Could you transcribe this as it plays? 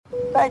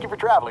Thank you for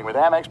traveling with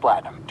Amex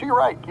Platinum. To your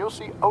right, you'll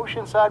see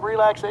oceanside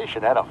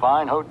relaxation at a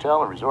fine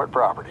hotel and resort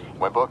property.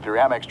 When booked through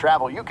Amex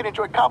Travel, you can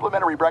enjoy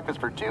complimentary breakfast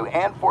for 2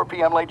 and 4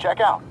 p.m. late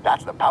checkout.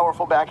 That's the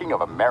powerful backing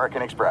of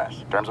American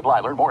Express. Terms apply.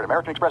 Learn more at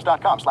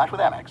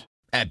americanexpress.com/withAmex.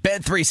 At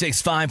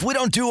Bet365, we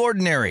don't do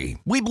ordinary.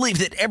 We believe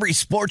that every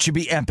sport should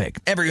be epic.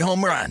 Every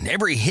home run,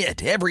 every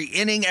hit, every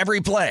inning, every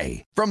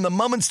play. From the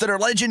moments that are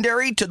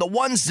legendary to the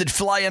ones that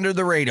fly under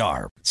the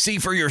radar. See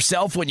for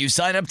yourself when you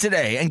sign up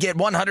today and get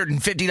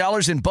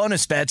 $150 in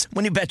bonus bets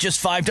when you bet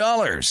just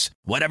 $5.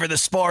 Whatever the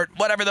sport,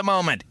 whatever the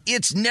moment,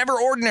 it's never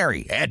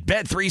ordinary at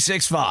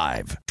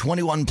Bet365.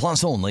 21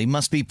 plus only.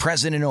 Must be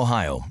present in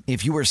Ohio.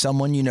 If you or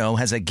someone you know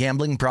has a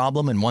gambling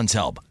problem and wants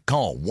help,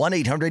 call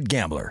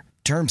 1-800-GAMBLER.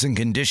 Terms and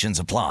conditions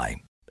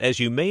apply. As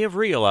you may have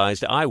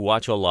realized, I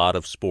watch a lot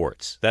of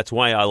sports. That's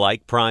why I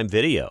like Prime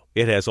Video.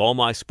 It has all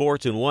my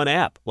sports in one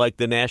app, like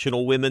the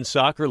National Women's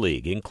Soccer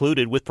League,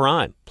 included with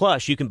Prime.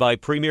 Plus, you can buy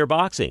Premier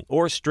Boxing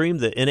or stream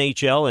the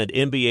NHL and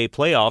NBA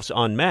playoffs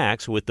on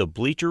Max with the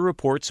Bleacher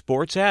Report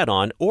Sports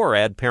add-on, or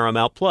add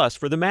Paramount Plus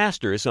for the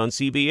Masters on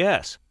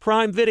CBS.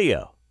 Prime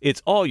Video.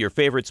 It's all your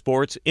favorite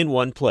sports in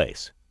one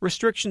place.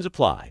 Restrictions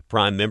apply.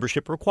 Prime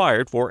membership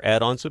required for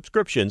add-on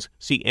subscriptions.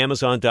 See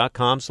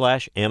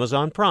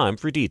Amazon.com/Amazon Prime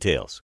for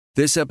details.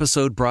 This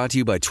episode brought to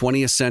you by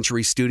 20th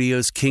Century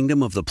Studios'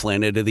 Kingdom of the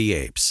Planet of the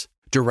Apes.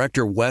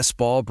 Director Wes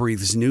Ball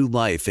breathes new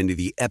life into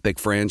the epic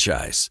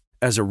franchise.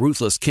 As a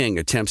ruthless king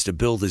attempts to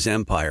build his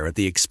empire at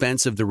the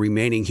expense of the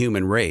remaining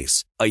human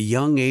race, a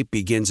young ape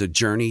begins a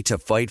journey to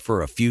fight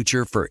for a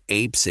future for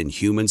apes and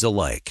humans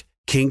alike.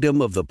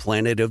 Kingdom of the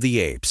Planet of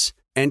the Apes.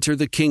 Enter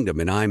the kingdom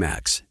in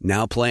IMAX,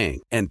 now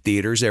playing, and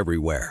theaters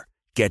everywhere.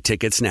 Get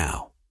tickets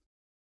now.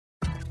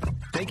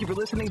 Thank you for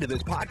listening to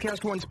this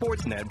Podcast One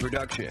Sportsnet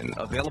production,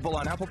 available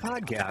on Apple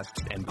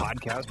Podcasts and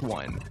Podcast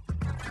One.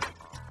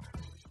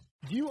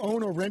 Do you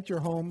own or rent your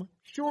home?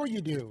 Sure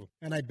you do,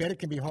 and I bet it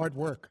can be hard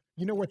work.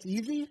 You know what's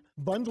easy?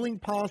 Bundling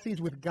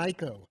policies with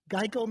Geico.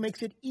 Geico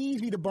makes it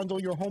easy to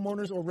bundle your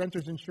homeowners or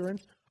renters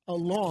insurance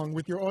along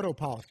with your auto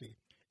policy.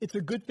 It's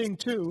a good thing,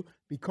 too,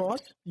 because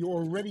you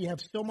already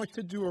have so much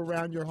to do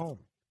around your home.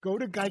 Go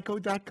to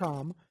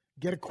geico.com,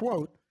 get a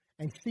quote,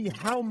 and see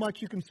how much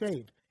you can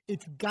save.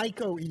 It's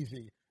Geico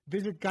easy.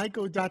 Visit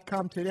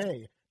geico.com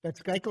today.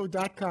 That's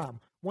geico.com.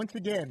 Once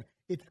again,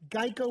 it's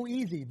Geico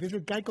easy.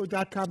 Visit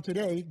geico.com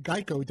today,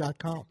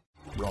 geico.com.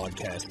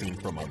 Broadcasting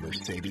from our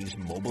Mercedes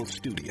mobile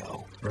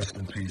studio. Rest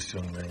in peace,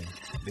 young man.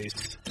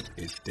 This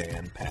is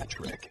Dan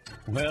Patrick.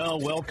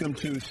 Well, welcome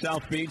to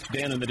South Beach.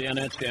 Dan and the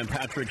Danettes, Dan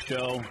Patrick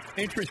Show.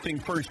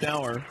 Interesting first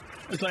hour.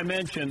 As I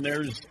mentioned,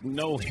 there's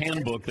no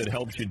handbook that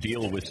helps you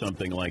deal with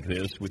something like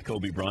this with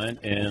Kobe Bryant,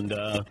 and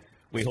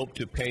we hope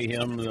to pay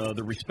him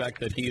the respect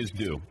that he is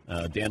due.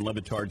 Dan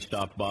Levitard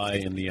stopped by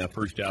in the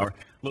first hour. A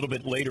little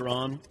bit later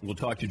on, we'll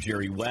talk to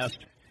Jerry West,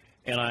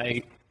 and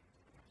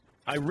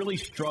I really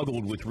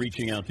struggled with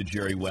reaching out to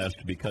Jerry West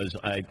because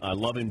I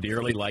love him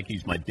dearly, like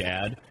he's my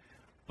dad,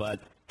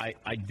 but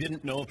I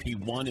didn't know if he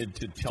wanted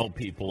to tell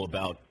people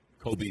about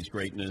Kobe's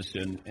greatness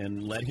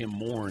and let him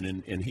mourn,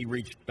 and he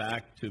reached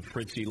back to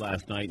Fritzy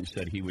last night and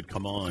said he would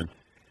come on.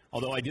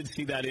 Although I did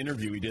see that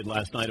interview he did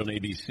last night on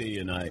ABC,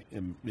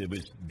 and it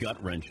was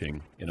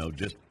gut-wrenching. You know,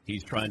 just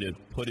he's trying to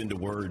put into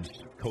words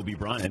Kobe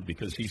Bryant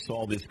because he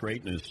saw this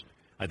greatness,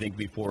 I think,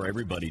 before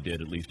everybody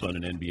did, at least on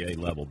an NBA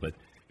level. But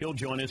he'll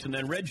join us. And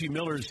then Reggie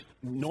Miller's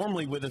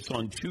normally with us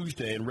on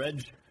Tuesday, and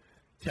Reg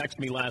texted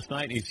me last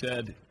night, and he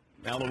said,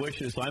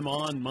 Aloysius, I'm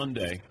on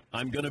Monday.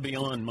 I'm going to be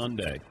on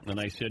Monday. And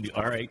I said,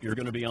 all right, you're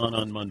going to be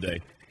on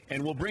Monday.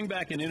 And we'll bring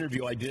back an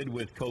interview I did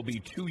with Kobe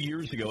 2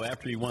 years ago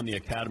after he won the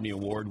Academy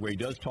Award, where he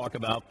does talk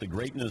about the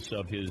greatness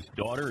of his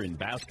daughter in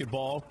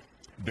basketball.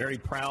 Very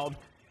proud.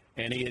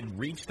 And he had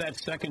reached that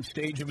second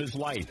stage of his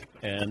life.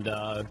 And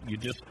you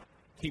just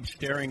keep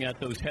staring at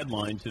those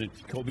headlines, and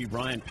it's Kobe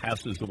Bryant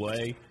passes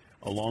away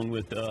along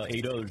with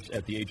 8 others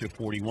at the age of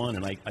 41.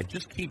 And I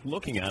just keep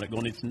looking at it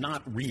going, it's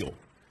not real.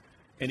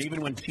 And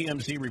even when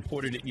TMZ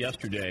reported it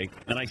yesterday,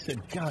 and I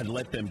said, God,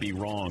 let them be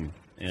wrong.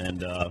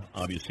 And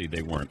obviously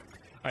they weren't.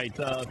 All right,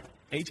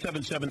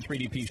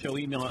 877-3DP-SHOW,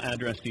 email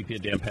address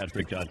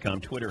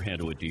dp@danpatrick.com, Twitter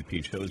handle at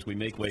DP Show. As we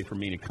make way for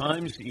Mina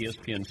Kimes,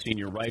 ESPN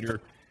senior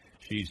writer.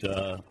 She's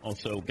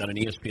also got an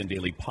ESPN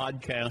Daily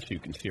podcast. You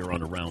can see her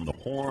on Around the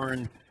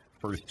Horn,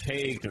 First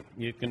Take.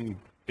 You can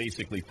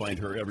basically find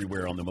her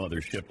everywhere on the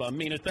mothership.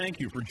 Mina,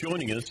 thank you for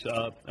joining us.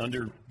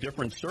 Under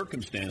different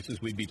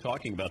circumstances, we'd be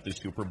talking about this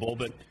Super Bowl,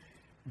 but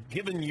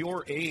given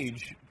your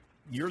age,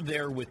 you're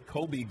there with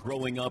Kobe,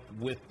 growing up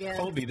with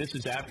Kobe. This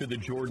is after the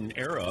Jordan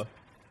era.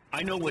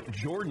 I know what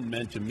Jordan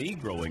meant to me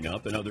growing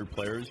up and other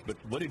players, but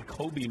what did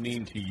Kobe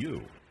mean to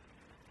you?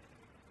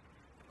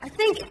 I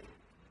think,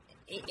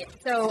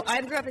 so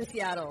I grew up in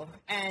Seattle,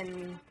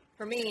 and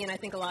for me, and I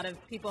think a lot of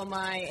people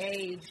my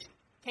age,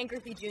 Ken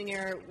Griffey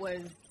Jr.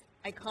 was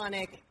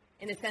iconic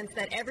in the sense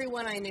that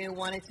everyone I knew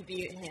wanted to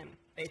be him,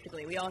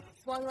 basically. We all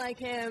swung like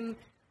him.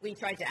 We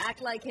tried to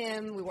act like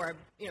him. We wore,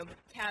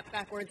 cap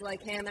backwards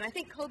like him. And I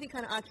think Kobe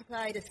kind of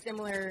occupied a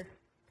similar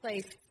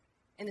place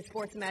in the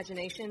sports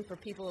imagination for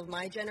people of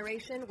my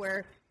generation,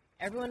 where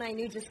everyone I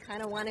knew just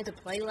kind of wanted to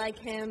play like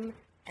him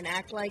and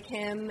act like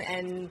him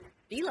and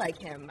be like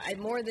him.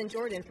 More than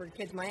Jordan for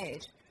kids my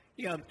age.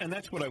 Yeah, and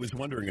that's what I was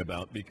wondering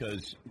about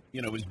because,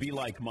 it was Be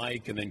Like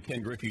Mike, and then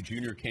Ken Griffey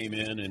Jr. came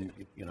in, and,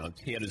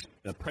 he had his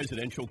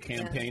presidential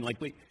campaign.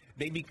 Yeah.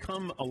 They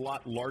become a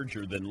lot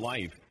larger than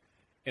life,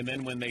 and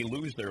then when they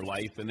lose their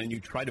life, and then you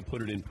try to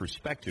put it in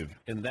perspective.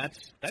 And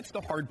that's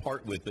the hard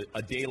part with it,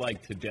 a day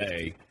like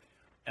today.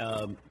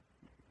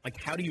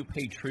 How do you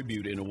pay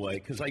tribute in a way?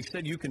 Because I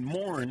said you can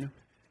mourn,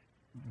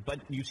 but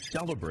you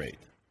celebrate.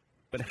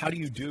 But how do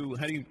you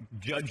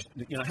judge,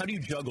 how do you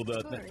juggle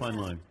that fine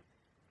line?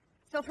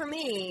 So for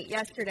me,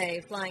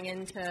 yesterday, flying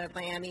into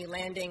Miami,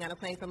 landing on a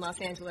plane from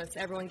Los Angeles,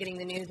 everyone getting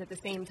the news at the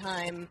same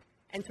time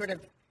and sort of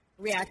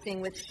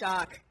reacting with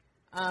shock,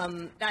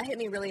 that hit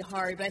me really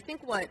hard. But I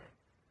think what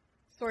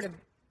sort of,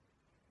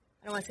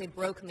 I don't want to say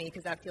broke me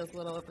because that feels a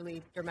little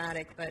overly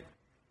dramatic, but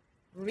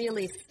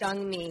really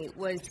stung me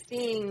was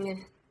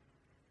seeing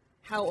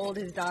how old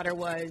his daughter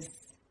was,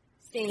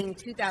 seeing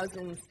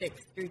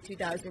 2006 through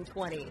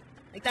 2020.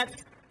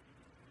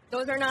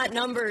 Those are not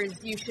numbers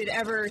you should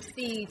ever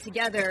see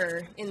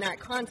together in that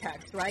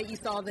context, right? You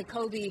saw the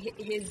Kobe,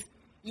 his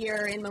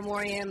year in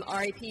memoriam,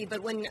 RIP,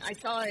 but when I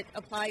saw it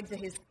applied to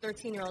his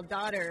 13-year-old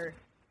daughter,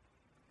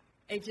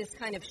 it just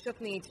kind of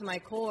shook me to my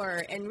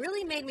core and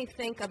really made me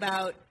think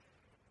about,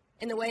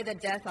 in the way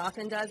that death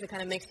often does, it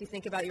kind of makes you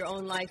think about your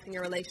own life and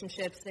your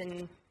relationships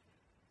and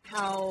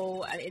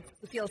how it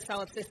feels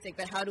solipsistic,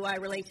 but how do I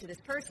relate to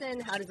this person?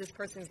 How does this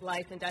person's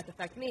life and death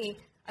affect me?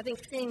 I think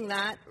seeing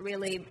that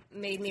really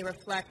made me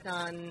reflect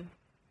on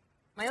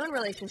my own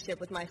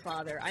relationship with my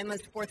father. I'm a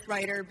sports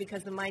writer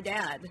because of my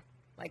dad,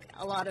 like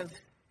a lot of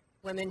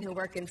women who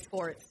work in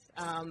sports,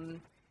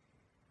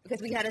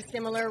 because we had a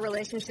similar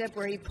relationship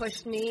where he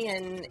pushed me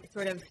and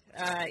sort of,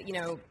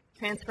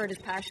 transferred his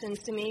passions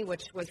to me,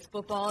 which was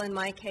football in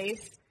my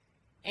case.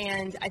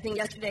 And I think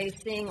yesterday,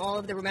 seeing all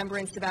of the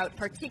remembrance about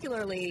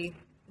particularly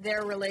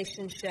their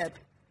relationship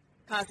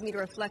caused me to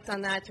reflect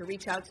on that, to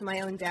reach out to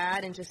my own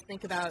dad and just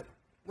think about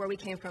where we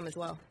came from as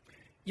well.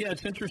 Yeah,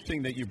 it's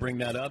interesting that you bring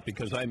that up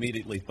because I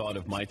immediately thought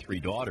of my three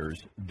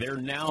daughters. They're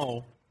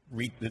now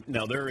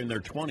they're in their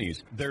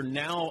 20s. They're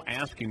now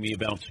asking me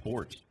about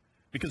sports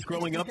because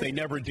growing up they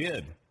never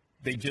did.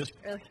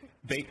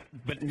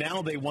 But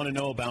now they want to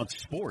know about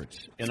sports.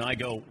 And I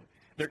go,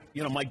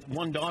 my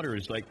one daughter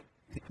is like,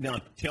 now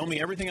tell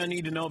me everything I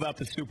need to know about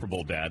the Super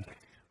Bowl, Dad.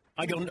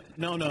 I go,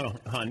 no,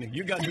 hon.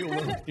 You got to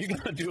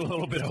do a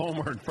little bit of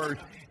homework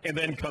first, and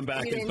then come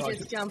back you and talk. You didn't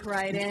just jump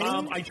right in.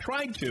 I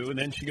tried to, and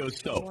then she goes,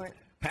 "So,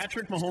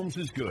 Patrick Mahomes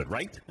is good,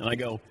 right?" And I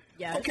go,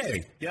 yes.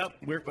 "Okay, yep,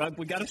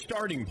 we got a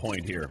starting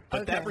point here."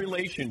 But that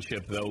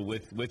relationship, though,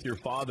 with your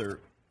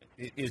father,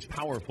 is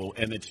powerful,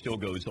 and it still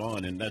goes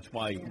on, and that's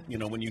why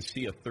when you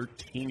see a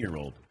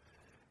 13-year-old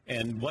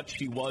and what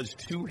she was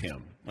to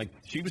him, like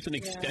she was an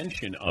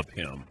extension of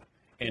him.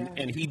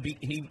 And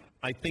he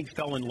I think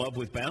fell in love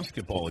with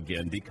basketball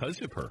again because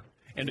of her,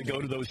 and to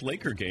go to those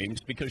Laker games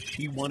because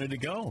she wanted to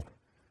go.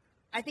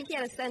 I think he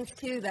had a sense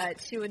too that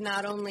she would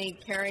not only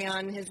carry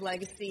on his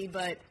legacy,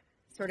 but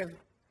sort of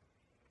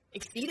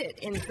exceed it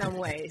in some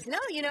ways. No,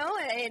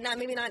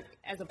 maybe not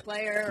as a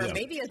player or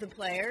maybe as a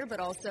player, but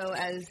also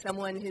as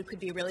someone who could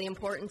be really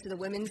important to the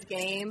women's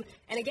game.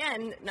 And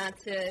again, not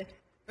to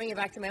bring it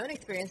back to my own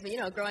experience,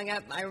 but growing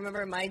up, I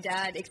remember my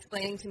dad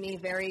explaining to me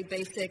very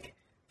basic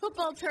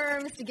football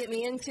terms to get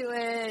me into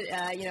it,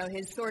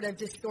 his sort of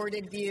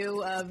distorted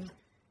view of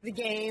the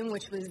game,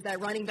 which was that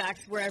running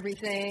backs were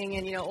everything,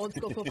 and, old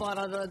school football and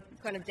all the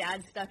kind of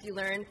dad stuff you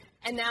learn.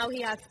 And now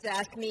he has to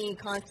ask me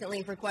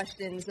constantly for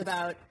questions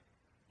about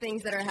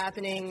things that are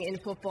happening in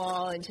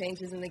football and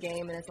changes in the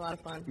game, and it's a lot of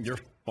fun. You're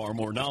far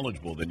more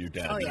knowledgeable than your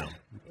dad now.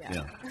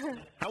 Yeah.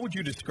 How would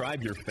you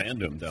describe your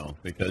fandom, though?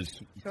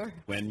 Because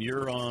when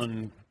you're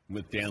on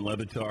with Dan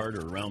Levitard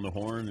or Around the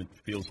Horn, it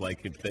feels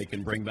like if they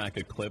can bring back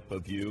a clip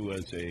of you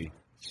as a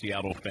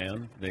Seattle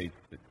fan, they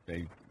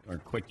are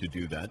quick to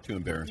do that, to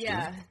embarrass you.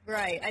 Yeah,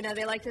 right. I know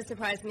they like to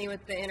surprise me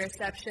with the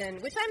interception,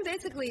 which I'm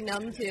basically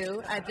numb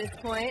to at this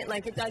point.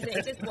 Like it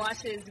just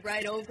washes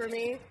right over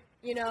me,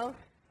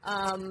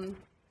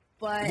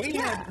 But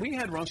we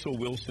had Russell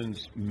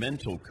Wilson's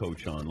mental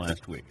coach on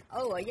last week.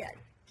 Oh yeah,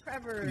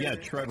 Trevor. Yeah,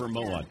 Trevor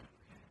Millot,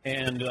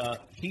 and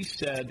he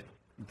said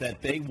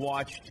that they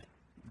watched.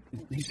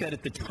 He said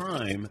at the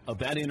time of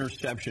that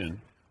interception,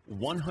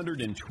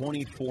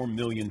 124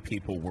 million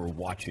people were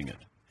watching it.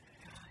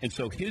 And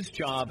so his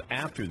job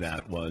after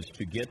that was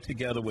to get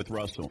together with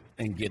Russell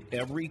and get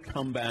every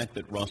comeback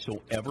that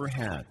Russell ever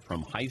had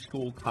from high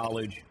school,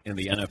 college, and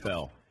the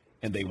NFL.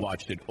 And they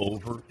watched it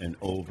over and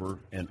over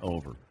and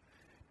over.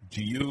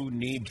 Do you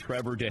need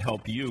Trevor to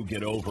help you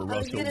get over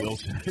Russell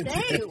Wilson?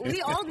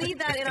 We all need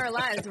that in our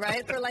lives,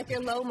 right? For like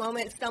your low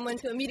moment, someone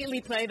to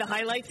immediately play the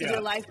highlights of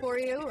your life for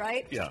you,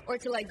 right? Yeah. Or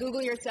to like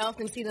Google yourself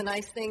and see the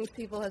nice things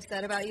people have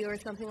said about you or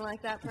something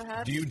like that,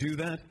 perhaps. Do you do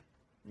that?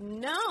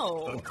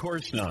 No. Of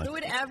course not. Who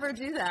would ever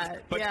do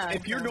that? But yeah,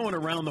 if you're going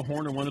around the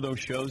horn on one of those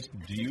shows,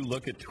 do you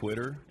look at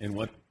Twitter and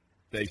what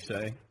they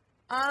say?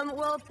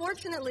 Well,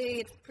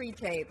 fortunately, it's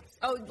pre-taped.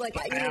 Oh, like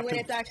even when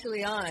it's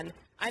actually on.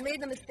 I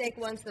made the mistake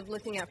once of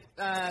looking at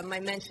my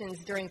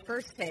mentions during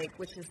First Take,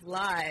 which is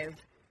live,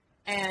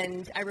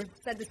 and I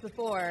said this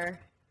before.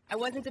 I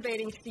wasn't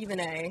debating Stephen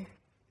A.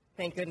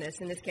 Thank goodness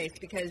in this case,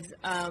 because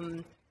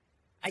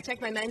I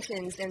checked my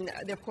mentions, and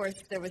of course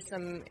there was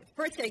some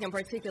First Take in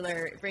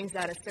particular. It brings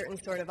out a certain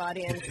sort of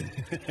audience,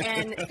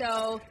 and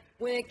so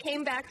when it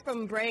came back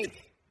from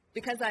break,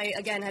 because I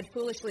again had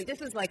foolishly. This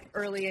was like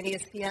early in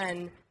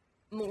ESPN.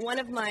 One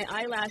of my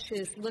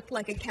eyelashes looked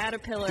like a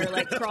caterpillar,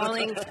 like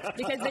crawling,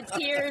 because the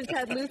tears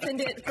had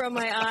loosened it from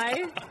my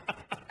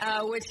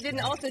eye, which didn't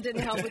help with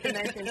the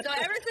mention. So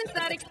ever since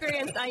that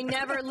experience, I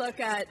never look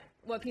at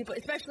what people,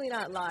 especially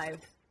not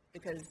live,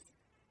 because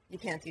you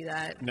can't do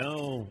that.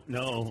 No.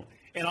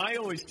 And I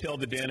always tell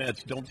the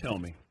Danettes, don't tell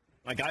me.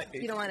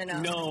 You don't want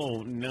to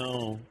know.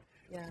 No.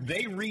 Yeah.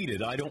 They read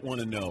it. I don't want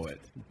to know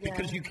it.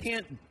 Because you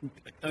can't,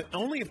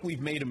 only if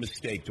we've made a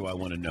mistake do I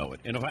want to know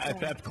it. And if I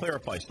have to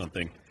clarify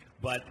something.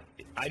 But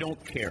I don't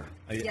care.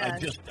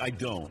 I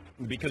don't.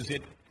 Because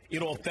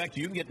it'll affect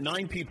you. You can get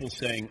 9 people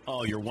saying,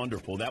 oh, you're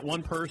wonderful. That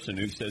one person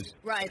who says,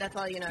 right, that's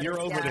all you know. You're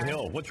over the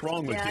hill. What's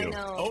wrong with you? I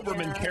know.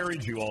 Oberman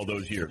carried you all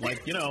those years.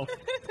 Like,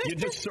 you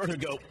just sort of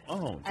go,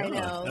 oh, God, I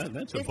know.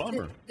 That's a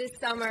bummer. This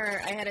summer,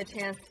 I had a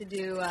chance to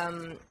do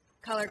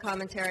color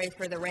commentary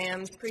for the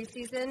Rams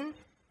preseason,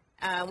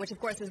 which, of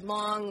course, is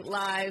long,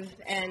 live,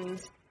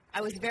 and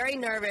I was very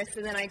nervous,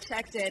 and then I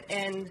checked it,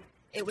 and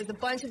it was a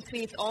bunch of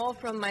tweets, all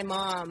from my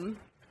mom.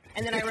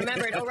 And then I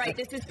remembered, oh, right,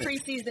 this is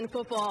preseason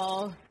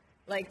football.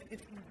 Like,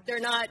 they're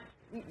not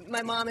 –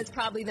 my mom is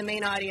probably the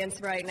main audience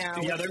right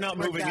now. Yeah, they're not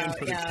moving in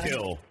for the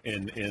kill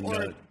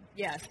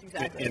yes,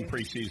 exactly. in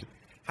preseason.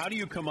 How do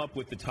you come up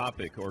with the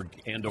topic or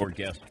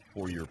guest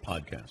for your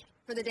podcast?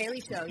 For The Daily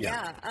Show,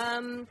 yeah.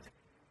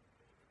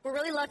 We're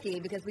really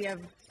lucky because we have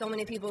so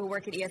many people who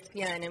work at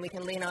ESPN, and we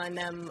can lean on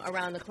them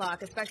around the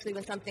clock, especially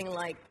when something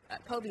like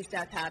Kobe's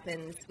death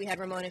happens. We had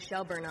Ramona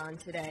Shelburne on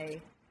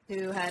today,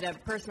 who had a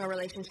personal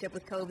relationship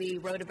with Kobe,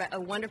 wrote about a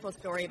wonderful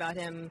story about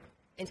him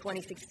in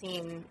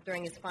 2016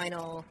 during his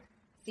final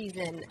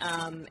season.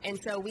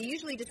 And so we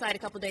usually decide a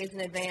couple days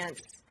in advance.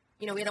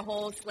 We had a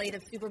whole slate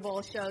of Super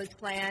Bowl shows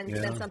planned,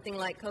 and then something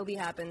like Kobe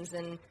happens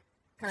and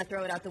kind of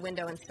throw it out the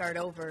window and start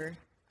over,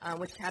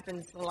 which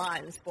happens a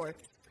lot in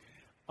sports.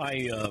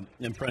 I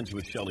am friends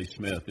with Shelley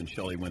Smith, and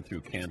Shelley went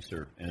through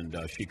cancer, and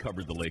she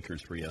covered the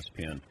Lakers for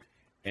ESPN.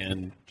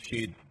 And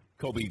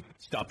Kobe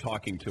stopped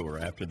talking to her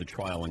after the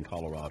trial in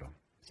Colorado.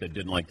 Said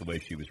didn't like the way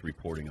she was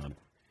reporting on it.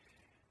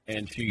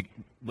 And she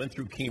went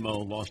through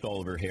chemo, lost all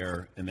of her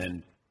hair, and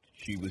then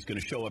she was going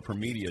to show up for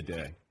media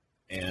day.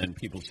 And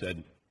people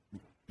said,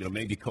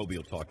 maybe Kobe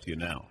will talk to you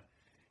now.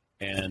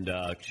 And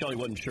Shelley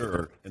wasn't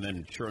sure, and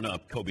then sure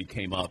enough, Kobe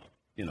came up,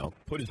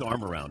 put his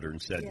arm around her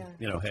and said,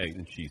 hey,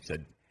 and she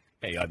said,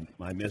 hey,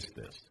 I missed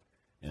this.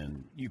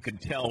 And you could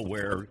tell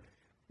where,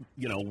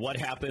 what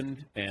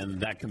happened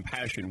and that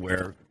compassion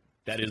where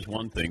that is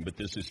one thing, but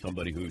this is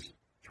somebody who's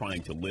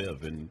trying to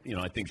live. And,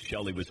 I think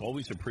Shelley was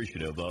always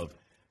appreciative of,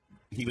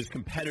 he was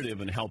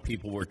competitive in how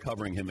people were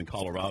covering him in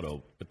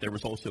Colorado, but there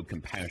was also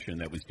compassion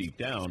that was deep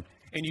down.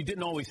 And you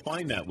didn't always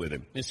find that with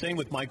him. And same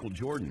with Michael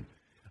Jordan,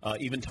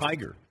 even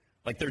Tiger.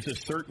 Like there's a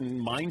certain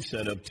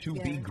mindset of to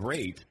be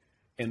great.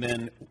 And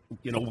then,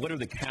 what are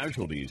the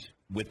casualties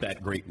with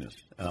that greatness?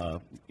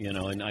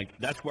 And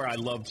that's where I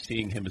loved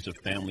seeing him as a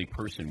family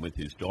person with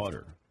his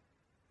daughter.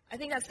 I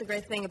think that's the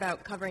great thing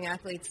about covering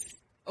athletes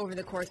over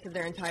the course of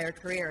their entire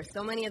career.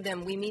 So many of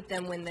them, we meet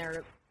them when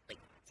they're like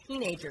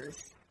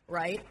teenagers,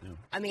 right? Yeah.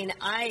 I mean,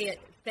 I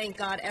thank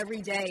God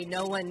every day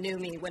no one knew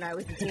me when I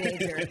was a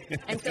teenager.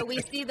 And so we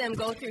see them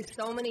go through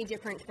so many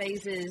different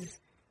phases,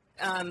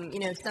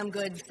 some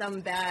good,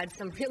 some bad,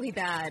 some really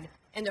bad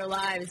in their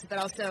lives, but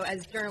also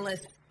as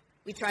journalists,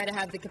 we try to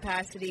have the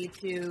capacity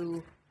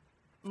to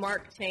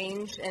mark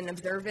change and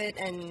observe it,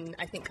 and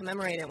I think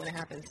commemorate it when it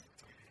happens.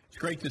 It's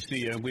great to see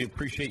you. We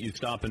appreciate you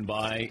stopping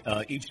by.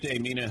 Each day,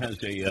 Mina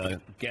has a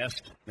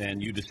guest,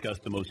 and you discuss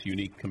the most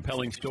unique,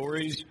 compelling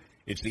stories.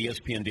 It's the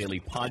ESPN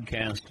Daily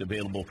Podcast,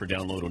 available for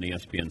download on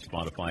ESPN,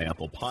 Spotify,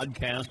 Apple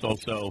Podcast,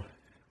 also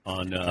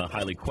on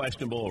Highly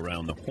Questionable,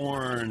 Around the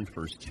Horn,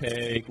 First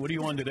Take. What are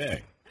you on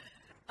today?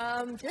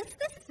 Just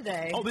this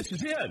today. Oh, this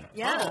is it?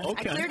 Yeah. Oh,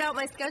 okay. I cleared out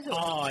my schedule.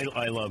 Oh,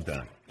 I love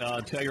that.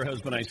 Tell your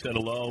husband I said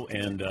hello,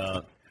 and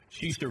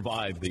she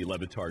survived the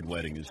Levitard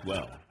wedding as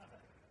well,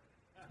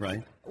 right?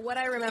 What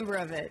I remember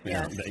of it,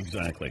 yes.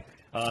 Exactly.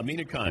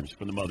 Mina Kimes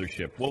from the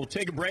Mothership. We'll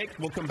take a break.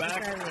 We'll come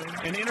back.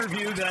 An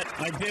interview that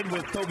I did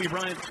with Kobe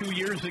Bryant 2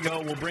 years ago.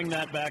 We'll bring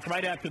that back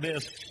right after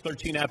this,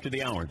 13 after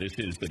the hour. This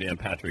is the Dan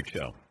Patrick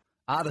Show.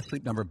 The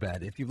Sleep Number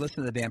bed. If you've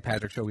listened to the Dan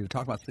Patrick Show, we've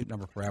talked about Sleep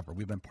Number forever.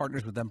 We've been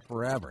partners with them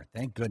forever.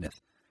 Thank goodness.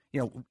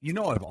 You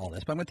know of all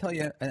this, but I'm going to tell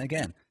you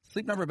again.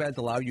 Sleep Number beds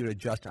allow you to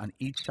adjust on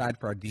each side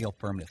for ideal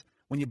firmness.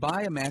 When you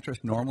buy a mattress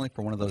normally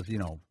for one of those,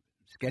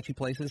 sketchy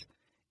places,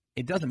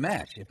 it doesn't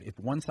match. If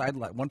one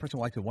person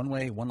likes it one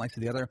way, one likes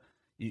it the other,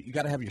 you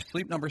got to have your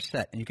sleep number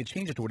set, and you can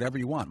change it to whatever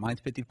you want. Mine's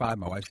 55,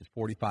 my wife's is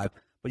 45,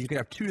 but you could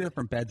have two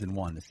different beds in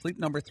one. The Sleep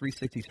Number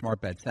 360 smart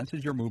bed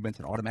senses your movements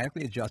and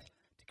automatically adjusts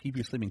to keep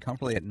you sleeping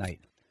comfortably at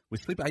night.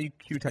 With Sleep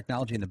IQ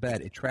technology in the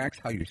bed, it tracks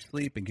how you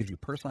sleep and gives you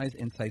personalized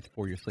insights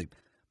for your sleep.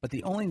 But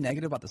the only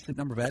negative about the Sleep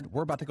Number bed,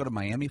 we're about to go to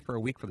Miami for a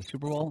week for the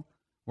Super Bowl.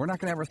 We're not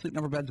going to have our Sleep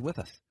Number beds with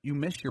us. You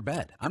miss your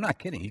bed. I'm not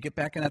kidding. You get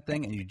back in that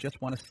thing and you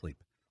just want to sleep.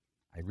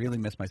 I really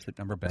miss my Sleep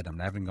Number bed. I'm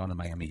not even gone to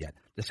Miami yet.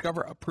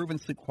 Discover a proven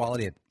sleep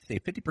quality at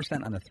save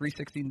 50% on the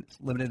 360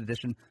 limited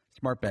edition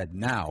smart bed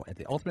now at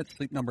the Ultimate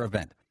Sleep Number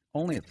event.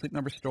 Only at Sleep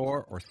Number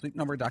store or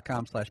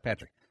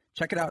sleepnumber.com/Patrick.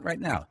 Check it out right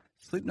now.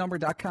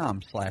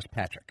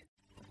 sleepnumber.com/Patrick.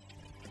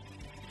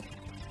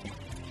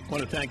 I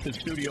want to thank the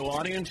studio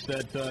audience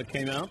that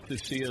came out to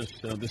see us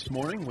this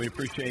morning. We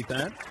appreciate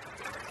that.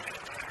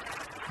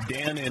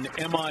 Dan and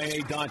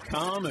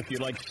MIA.com if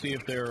you'd like to see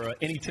if there are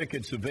any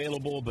tickets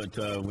available, but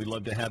we'd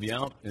love to have you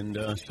out and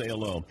say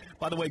hello.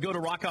 By the way, go to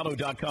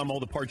rockauto.com,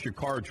 all the parts your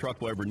car or truck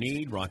will ever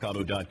need.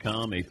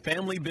 Rockauto.com, a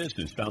family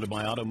business founded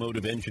by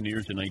automotive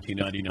engineers in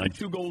 1999.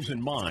 Two goals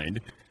in mind.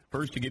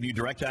 First, to give you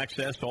direct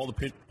access to all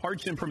the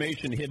parts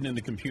information hidden in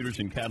the computers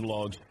and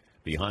catalogs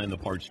behind the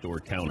parts store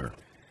counter.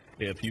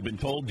 If you've been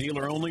told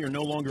dealer only or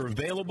no longer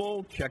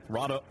available, check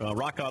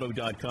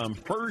rockauto.com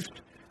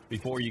first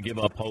before you give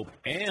up hope,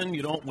 and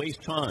you don't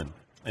waste time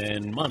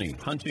and money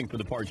hunting for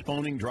the parts,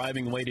 phoning,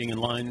 driving, waiting in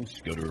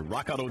lines. Go to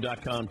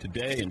rockauto.com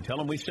today and tell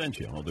them we sent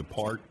you. All the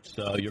parts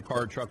your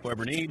car or truck will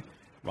ever need,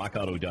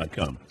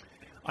 rockauto.com.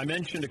 I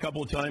mentioned a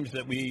couple of times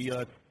that we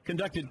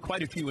conducted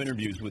quite a few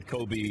interviews with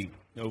Kobe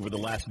over the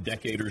last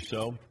decade or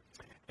so,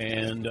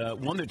 and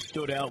one that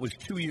stood out was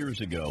 2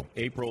 years ago,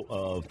 April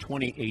of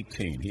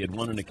 2018. He had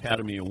won an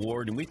Academy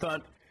Award, and we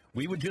thought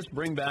we would just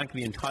bring back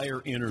the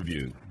entire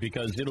interview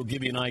because it'll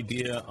give you an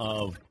idea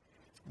of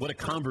what a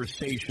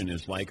conversation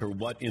is like, or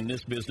what in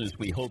this business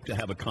we hope to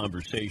have a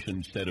conversation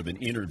instead of an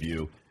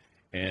interview.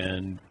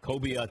 And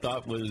Kobe, I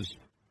thought, was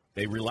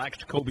a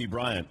relaxed Kobe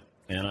Bryant.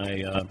 And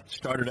I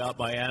started out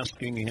by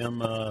asking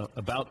him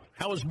about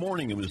how his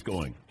morning was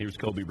going. Here's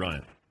Kobe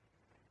Bryant.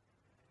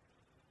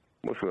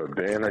 What's up,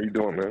 Dan? How you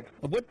doing, man?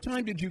 What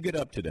time did you get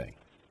up today?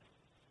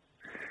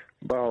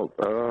 About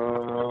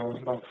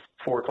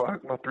 4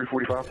 o'clock, about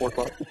 3:45, 4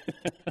 o'clock.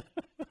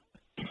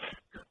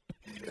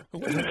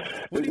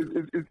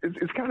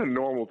 It's kind of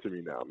normal to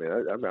me now,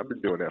 man. I've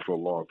been doing that for a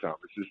long time.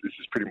 It's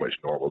just pretty much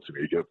normal to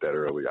me to get up that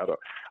early. I don't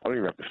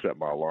even have to set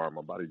my alarm.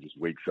 My body just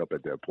wakes up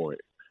at that point.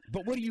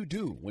 But what do you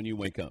do when you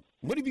wake up?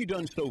 What have you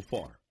done so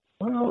far?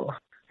 Well,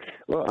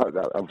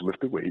 I've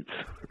lifted weights,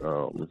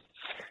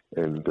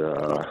 and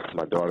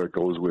my daughter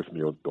goes with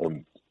me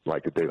on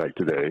like a day like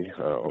today.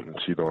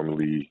 She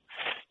normally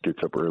gets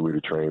up early to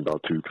train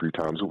about 2-3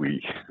 times a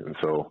week, and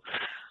so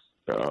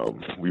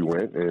we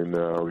went and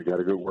we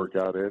got a good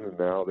workout in, and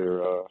now they're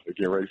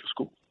getting ready for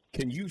school.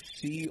 Can you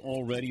see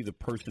already the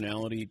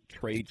personality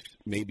traits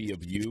maybe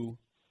of you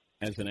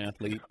as an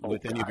athlete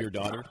with any of your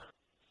daughters?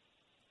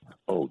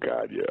 Oh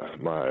God, yeah.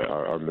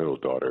 Our middle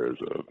daughter is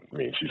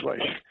she's like,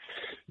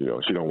 she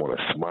don't want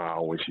to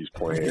smile when she's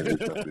playing. Or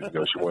something.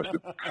 She wants to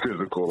be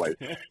physical. Like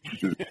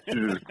she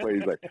just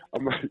plays like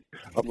I'm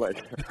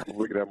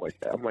looking at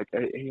her, I'm like,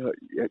 hey,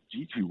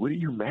 Gigi, what are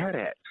you mad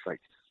at? It's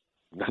like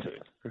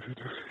nothing.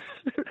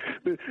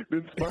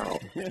 then smile.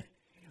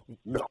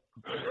 No.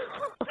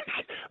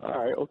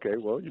 All right, okay.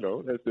 Well,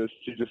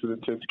 she's just an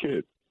intense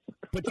kid.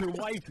 But your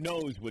wife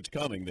knows what's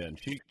coming. Then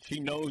she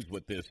knows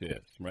what this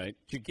is, right?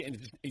 You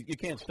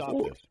can't stop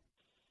this.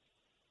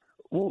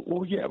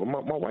 Well, yeah. But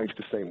my wife's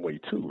the same way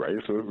too,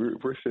 right? So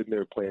if we're sitting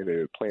there playing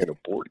a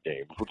board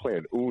game, if we're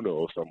playing Uno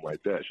or something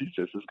like that, she's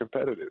just as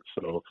competitive.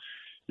 So,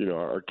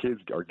 our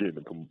kids are getting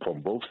it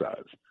from both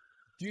sides.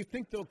 Do you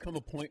think there'll come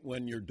a point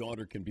when your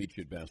daughter can beat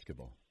you at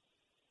basketball?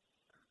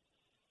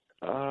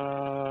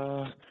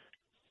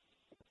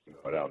 No,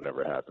 that'll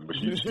never happen. But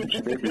she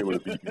may be able to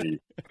beat me.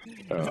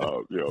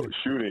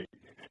 Shooting,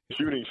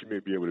 she may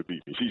be able to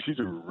beat me. She's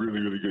a really,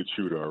 really good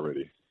shooter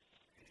already.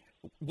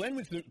 When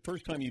was the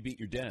first time you beat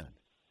your dad?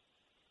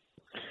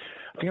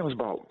 I think I was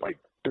about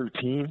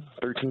 13,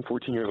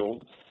 14 years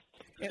old.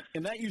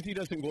 And that usually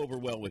doesn't go over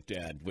well with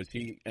Dad. Was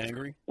he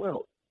angry?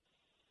 Well,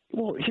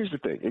 here's the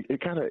thing. It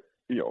kind of,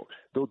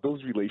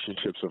 those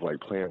relationships of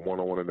playing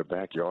one-on-one in the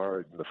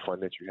backyard and the fun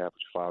that you have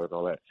with your father and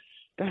all that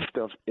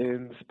stuff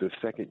ends the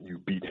second you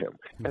beat him.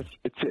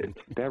 It's it.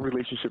 That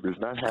relationship is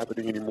not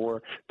happening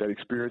anymore. That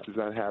experience is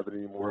not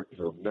happening anymore.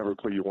 He'll never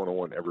play you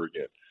one-on-one ever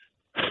again.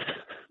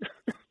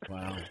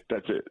 Wow.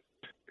 That's it.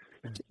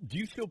 Do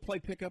you still play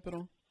pickup at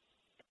all?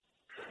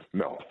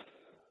 No.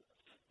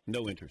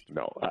 No interest?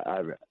 No,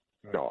 I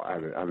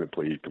haven't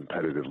played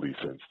competitively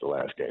since the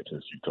last game,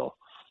 since Utah.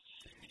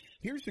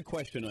 Here's the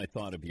question I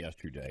thought of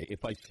yesterday.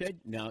 If I said,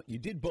 now you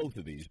did both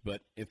of these,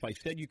 but if I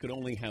said you could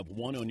only have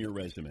one on your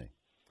resume,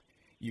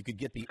 you could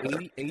get the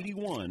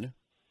 81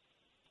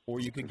 or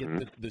you could get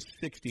the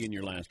 60 in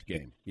your last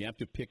game. You have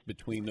to pick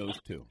between those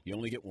two. You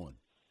only get one.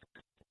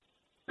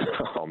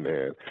 Oh,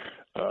 man.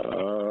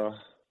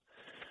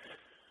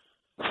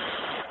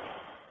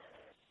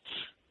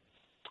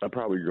 I'd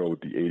probably go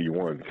with the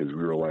 81 because we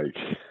were like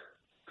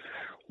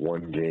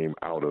one game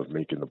out of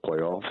making the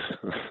playoffs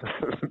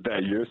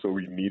that year. So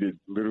we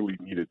literally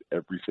needed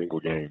every single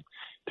game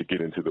to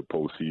get into the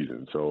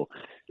postseason. So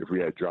if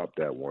we had dropped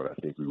that one, I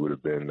think we would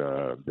have been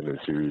in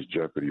serious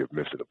jeopardy of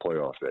missing the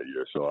playoffs that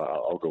year. So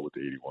I'll go with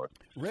the 81.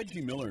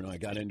 Reggie Miller and I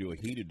got into a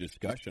heated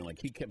discussion. Like,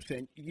 he kept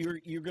saying,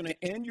 you're going to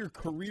end your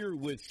career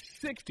with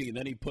 60, and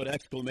then he put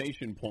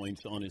exclamation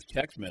points on his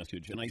text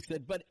message. And I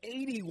said, but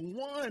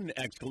 81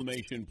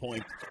 exclamation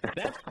points.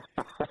 That's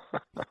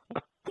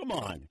 – come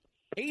on.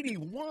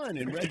 81,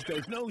 and Reg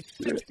goes, no,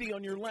 60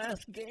 on your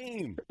last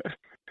game.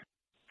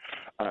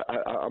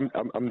 I'm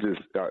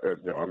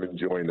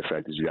enjoying the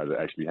fact that you guys are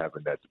actually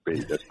having that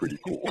debate. That's pretty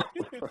cool.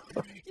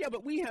 Yeah,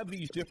 but we have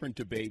these different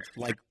debates,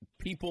 like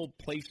people,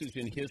 places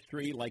in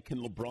history. Like, can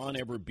LeBron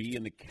ever be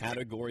in the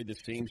category, the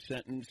same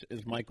sentence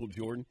as Michael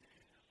Jordan?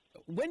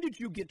 When did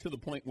you get to the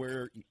point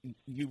where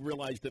you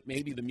realized that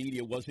maybe the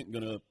media wasn't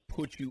going to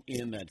put you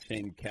in that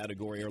same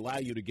category or allow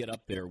you to get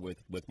up there with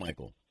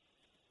Michael?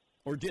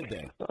 Or did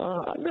they?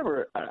 I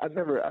never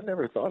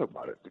thought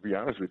about it, to be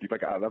honest with you.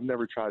 Like, I've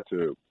never tried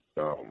to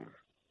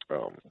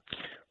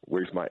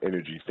waste my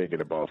energy thinking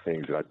about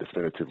things that I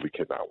definitively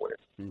cannot win.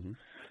 Mm-hmm.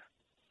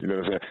 You know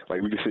what I'm saying?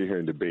 Like, we can sit here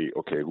and debate,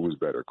 okay, who was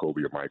better,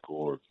 Kobe or Michael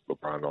or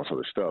LeBron and all sort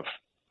of stuff.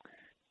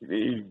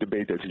 You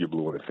debate that till you're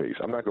blue in the face.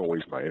 I'm not going to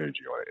waste my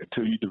energy on it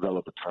until you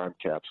develop a time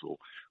capsule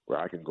where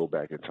I can go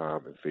back in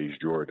time and face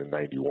Jordan in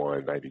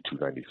 91, 92,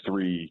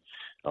 93,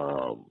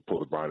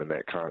 put LeBron in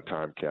that time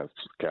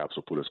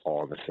capsule, put us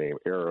all in the same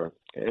era,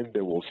 and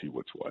then we'll see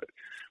what's what.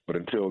 But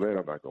until then,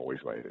 I'm not going to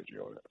waste my energy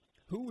on it.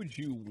 Who would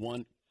you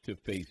want to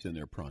face in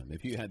their prime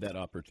if you had that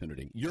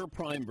opportunity? Your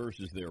prime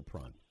versus their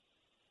prime.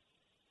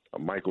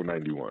 Michael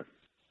 91.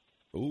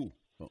 Ooh.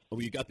 Oh,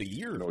 you got the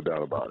year. No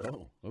doubt about it.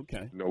 Oh,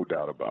 okay. No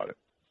doubt about it.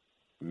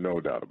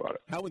 No doubt about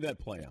it. How would that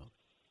play out?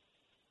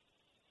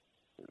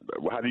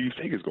 Well, how do you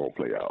think it's going to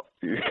play out?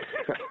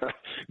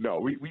 No,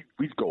 we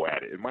go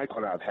at it. And Michael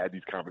and I have had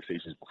these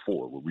conversations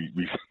before where we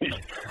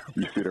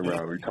sit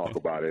around and we talk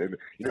about it. And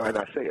and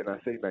I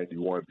say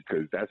 91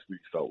 because that's what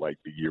felt like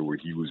the year where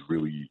he was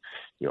really,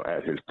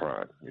 at his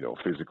prime.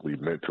 Physically,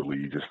 mentally,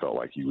 he just felt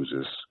like he was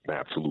just an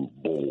absolute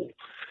bull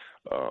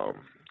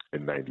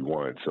in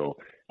 91. So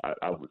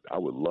I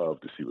would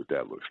love to see what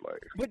that looks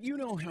like. But you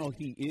know how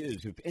he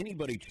is. If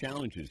anybody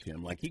challenges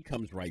him, like, he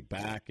comes right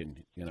back,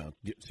 and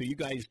So you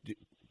guys,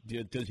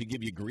 does he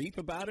give you grief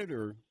about it,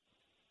 or?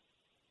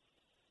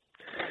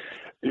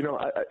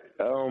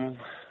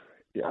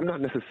 I'm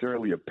not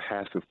necessarily a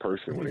passive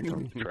person when it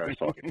comes to trash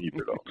talking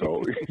either, though.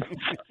 So,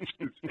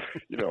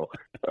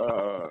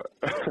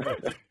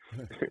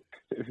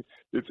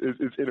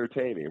 it's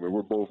entertaining. I mean,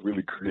 we're both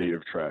really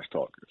creative trash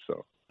talkers,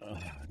 so.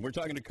 We're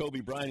talking to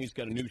Kobe Bryant. He's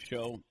got a new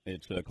show.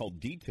 It's called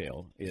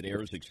Detail. It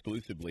airs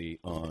exclusively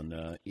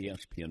on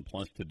ESPN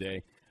Plus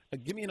today.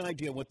 Give me an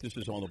idea what this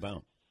is all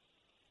about.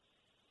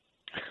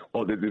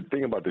 Well, the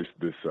thing about this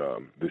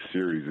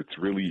series, it's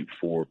really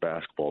for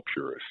basketball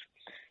purists,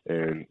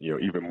 and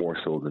even more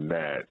so than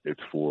that,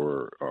 it's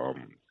for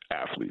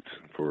athletes,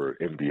 for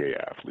NBA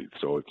athletes.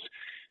 So it's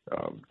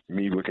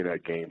me looking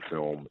at game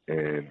film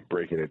and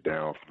breaking it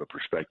down from the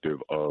perspective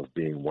of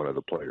being one of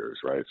the players,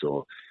 right?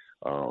 So.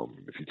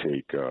 If you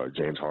take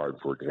James Harden,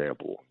 for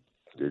example,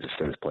 they just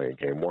finished playing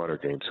game 1 or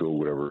game 2,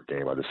 whatever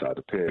game I decide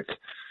to pick.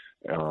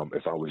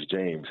 If I was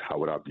James, how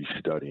would I be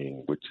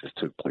studying what just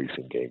took place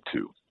in game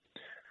 2?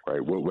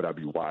 Right? What would I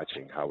be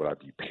watching? How would I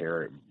be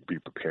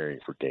preparing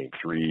for game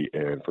 3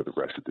 and for the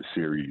rest of the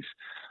series?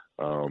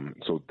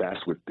 So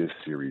that's what this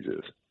series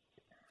is.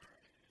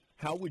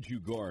 How would you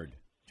guard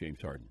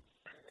James Harden?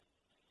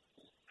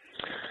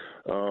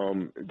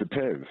 It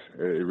depends.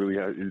 It really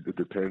it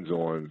depends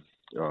on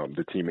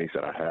the teammates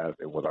that I have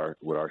and what our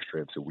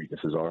strengths and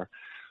weaknesses are.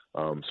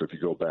 So if you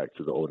go back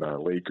to the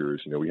 2009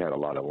 Lakers, we had a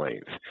lot of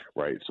lanes,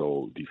 right?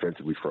 So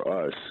defensively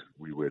for us,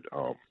 we would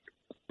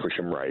push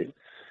them right,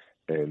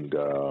 and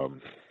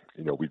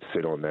we'd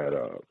sit on that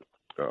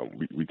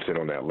we'd sit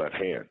on that left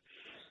hand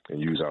and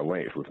use our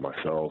length with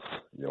myself,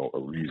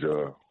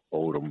 Ariza,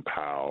 Odom,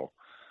 Powell,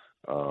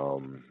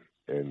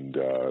 and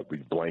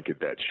we'd blanket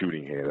that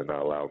shooting hand and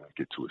not allow them to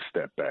get to his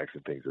step backs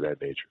and things of that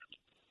nature.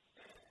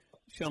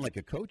 You sound like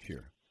a coach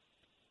here.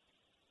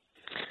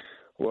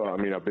 Well, I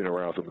mean, I've been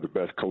around some of the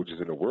best coaches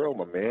in the world,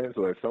 my man,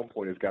 so at some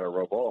point it's got to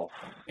rub off.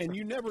 And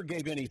you never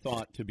gave any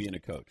thought to being a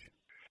coach?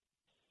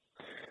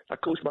 I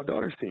coach my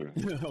daughter's team.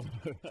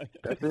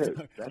 That's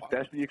it.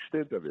 That's the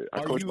extent of it.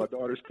 I coach my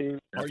daughter's team.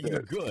 Are you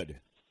good?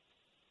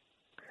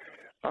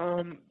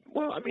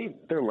 Well, I mean,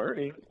 they're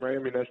learning, right? I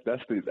mean, that's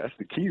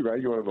the key, right?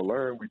 You want them to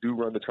learn. We do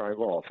run the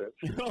triangle offense.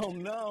 Oh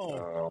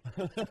no!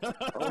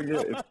 Oh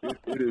yeah,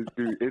 it is,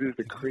 dude. It is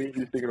the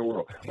craziest thing in the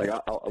world. Like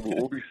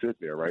we'll be sitting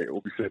there, right?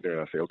 We'll be sitting there,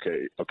 and I say,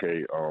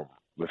 okay,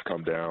 let's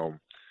come down.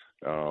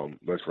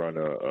 Let's run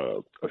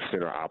a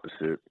center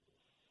opposite.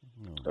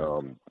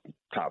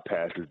 Top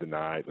pass is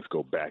denied. Let's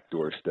go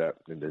backdoor step,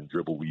 and then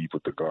dribble weave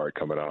with the guard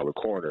coming out of the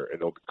corner,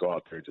 and they'll go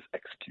out there and just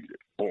execute it.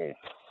 Boom.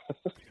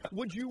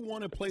 Would you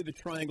want to play the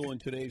triangle in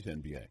today's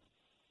NBA?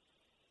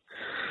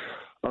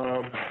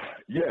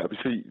 Yeah, but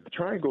see, the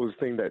triangle is a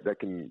thing that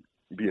can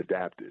be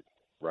adapted,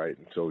 right?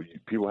 And so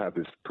people have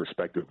this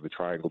perspective of the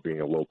triangle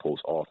being a low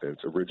post offense.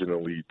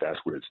 Originally, that's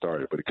where it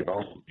started, but it can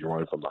also be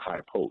run from the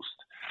high post.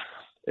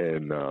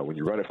 And when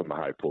you run it from the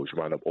high post, you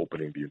wind up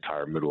opening the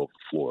entire middle of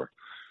the floor,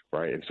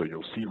 right? And so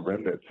you'll see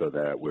remnants of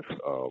that with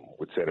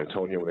San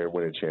Antonio when they're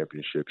winning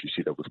championships. You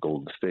see that with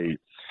Golden State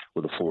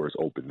where the floor is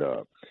opened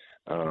up.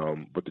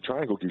 But the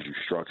triangle gives you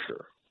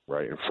structure,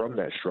 right? And from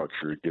that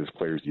structure, it gives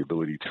players the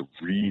ability to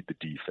read the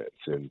defense.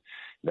 And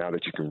now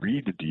that you can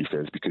read the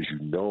defense because you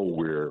know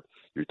where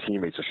your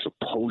teammates are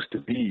supposed to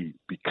be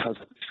because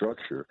of the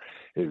structure,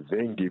 it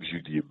then gives you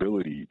the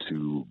ability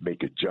to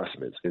make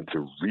adjustments and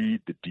to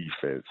read the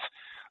defense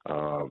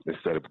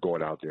instead of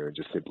going out there and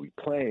just simply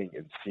playing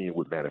and seeing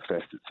what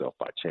manifests itself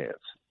by chance.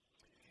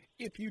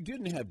 If you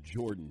didn't have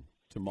Jordan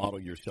to model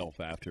yourself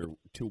after,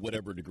 to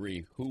whatever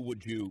degree, who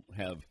would you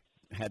have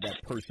had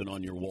that person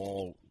on your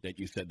wall that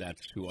you said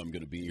that's who I'm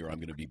going to be or I'm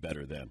going to be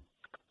better than?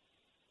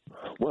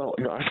 Well,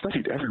 I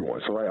studied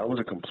everyone. So I was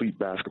a complete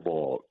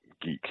basketball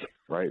geek,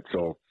 right?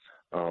 So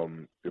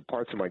the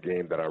parts of my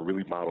game that I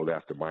really modeled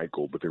after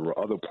Michael, but there were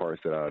other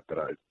parts that I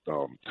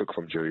took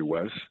from Jerry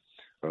West,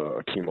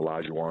 Akeem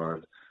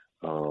Olajuwon,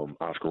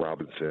 Oscar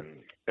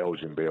Robinson,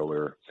 Elgin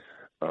Baylor,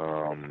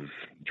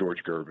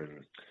 George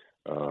Gervin,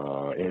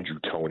 Andrew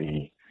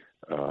Toney,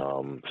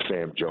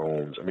 Sam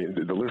Jones. I mean,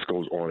 the list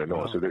goes on and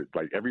on. So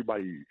like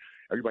everybody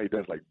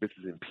does like bits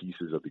and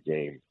pieces of the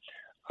game,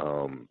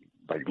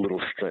 like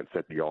little strengths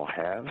that they all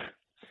have.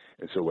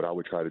 And so what I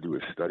would try to do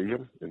is study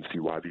them and see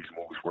why these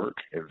moves work,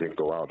 and then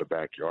go out in the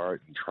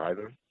backyard and try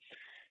them,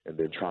 and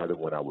then try them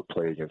when I would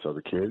play against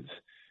other kids,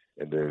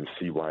 and then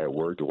see why it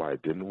worked or why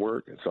it didn't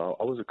work. And so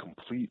I was a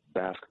complete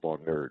basketball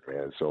nerd,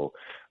 man. So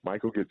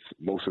Michael gets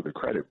most of the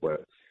credit,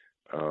 but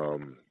I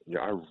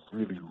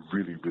really,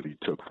 really, really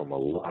took from a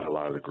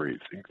lot of the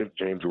greats. I think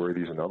James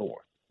Worthy's another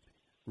one.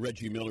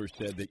 Reggie Miller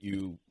said that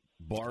you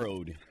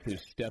borrowed his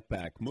step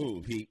back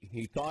move.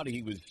 He thought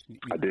he was.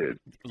 I did.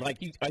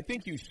 I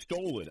think you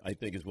stole it. I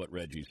think is what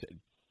Reggie said.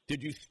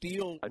 Did you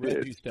steal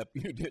Reggie's step?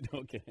 You did.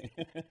 Okay.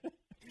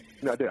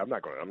 No, I did. I'm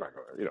not going.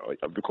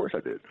 Of course I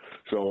did.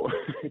 So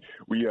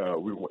we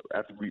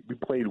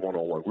played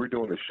one-on-one. We were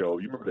doing the show.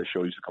 You remember that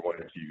show used to come on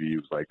TV? It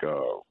was like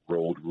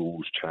Road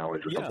Rules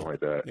Challenge or something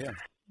like that. Yeah.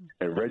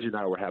 And Reggie and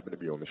I were happened to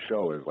be on the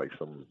show as like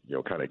some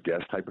kind of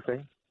guest type of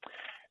thing.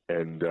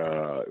 And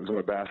it was on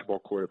a basketball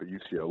court up at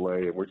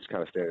UCLA, and we're just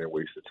kind of standing there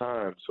wasting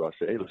time. So I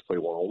said, hey, let's play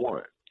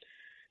one-on-one.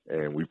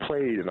 And we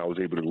played, and I was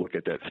able to look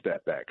at that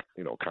step back,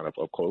 kind of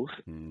up close.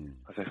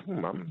 I said,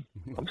 I'm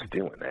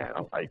stealing that.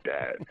 I like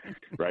that,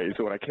 right? And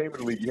so when I came in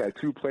the league, you had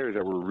two players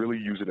that were really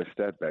using a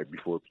step back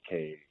before it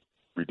became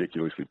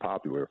ridiculously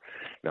popular.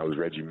 And that was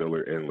Reggie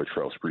Miller and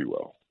Latrell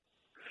Sprewell.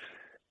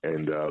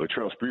 And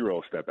Latrell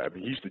Sprewell step back. I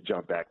mean, he used to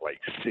jump back like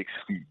 6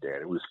 feet,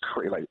 man. It was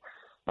crazy. Like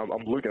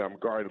I'm looking, I'm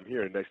guarding him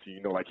here, and next thing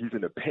you know, like he's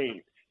in the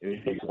paint, and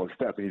he takes one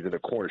step, and he's in the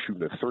corner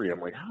shooting a three. I'm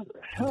like, how the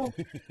hell?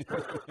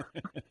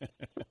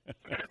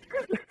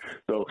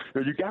 So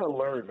you got to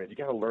learn, man. You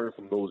got to learn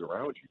from those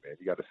around you, man.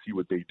 You got to see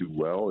what they do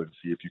well and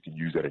see if you can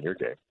use that in your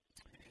game.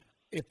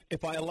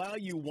 If I allow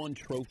you one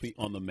trophy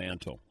on the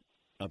mantle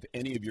of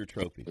any of your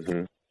trophies,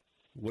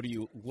 what do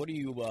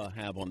you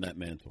have on that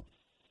mantle?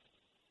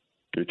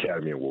 The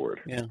Academy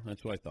Award. Yeah,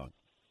 that's what I thought.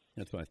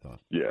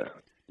 Yeah,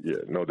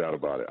 no doubt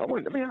about it.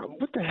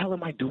 What the hell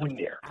am I doing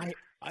there?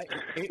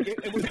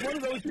 It was one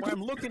of those where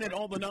I'm looking at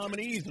all the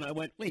nominees, and I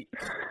went, wait,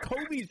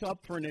 Kobe's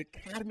up for an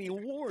Academy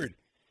Award.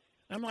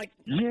 I'm like,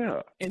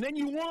 yeah. And then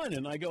you won,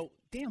 and I go,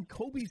 damn,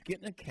 Kobe's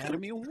getting an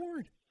Academy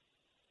Award.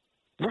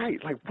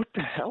 Right, like what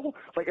the hell?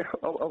 Like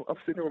I'm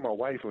sitting there with my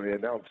wife when they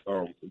announced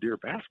Dear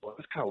Basketball. I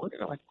was kind of looking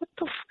at like, what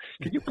the?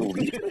 Can you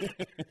believe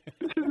it?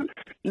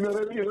 You know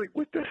what I mean? Like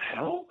what the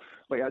hell?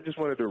 Like I just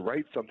wanted to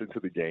write something to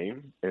the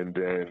game, and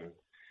then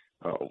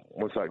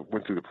once I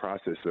went through the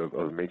process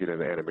of making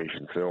an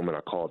animation film, and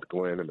I called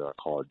Glenn, and then I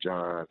called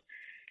John.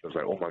 I was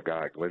like, oh my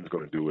God, Glenn's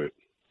going to do it.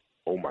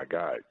 Oh my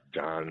God,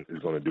 John is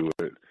going to do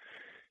it.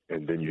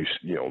 And then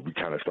we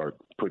kind of start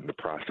putting the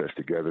process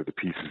together, the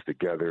pieces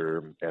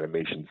together.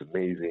 Animation's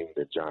amazing.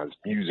 Then John's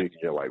music,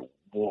 and you're like,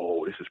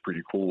 whoa, this is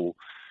pretty cool.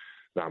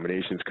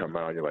 Nominations come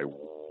out, and you're like,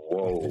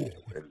 whoa.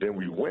 And then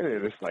we win it,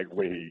 and it's like,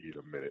 wait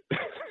a minute.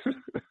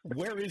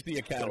 Where is the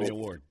Academy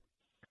Award?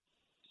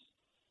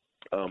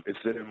 It's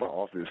sitting in my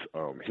office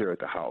here at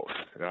the house.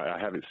 And I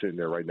have it sitting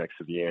there right next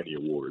to the Annie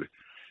Award.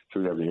 So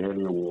we have the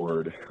Annie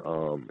Award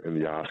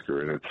and the Oscar,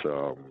 and it's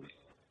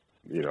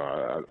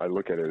I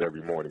look at it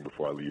every morning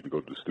before I leave to go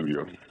to the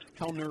studio.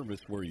 How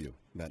nervous were you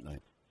that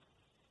night?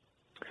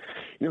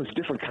 It's a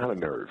different kind of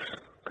nerves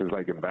because,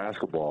 like in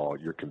basketball,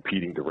 you're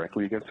competing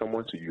directly against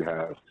someone, so you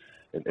have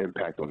an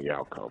impact on the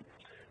outcome,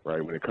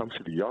 right? When it comes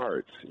to the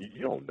arts,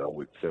 you don't know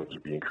what films are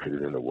being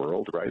created in the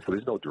world, right? So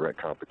there's no direct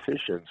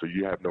competition, so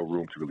you have no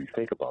room to really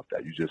think about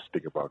that. You just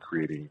think about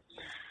creating,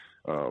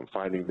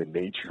 finding the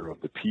nature of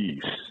the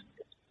piece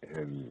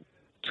and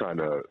trying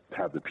to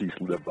have the piece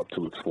live up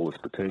to its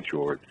fullest potential,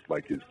 or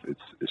like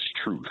it's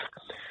truth,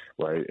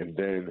 right? And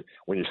then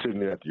when you're sitting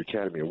there at the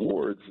Academy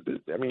Awards,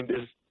 I mean,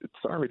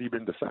 it's already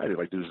been decided.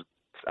 Like, it's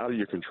out of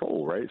your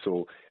control, right?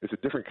 So it's a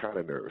different kind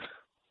of nerve.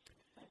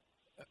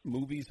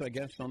 Movies, I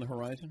guess, on the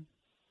horizon?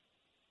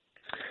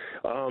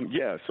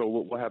 Yeah, so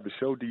we'll have the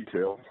show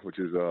Detail, which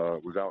is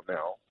was out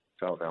now.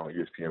 It's out now on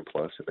ESPN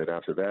Plus, and then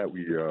after that,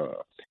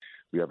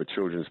 we have a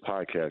children's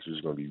podcast, which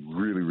is going to be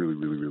really, really,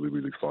 really, really,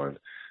 really fun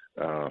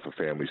for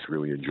families to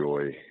really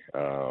enjoy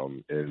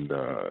in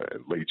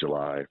late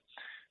July,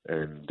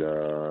 and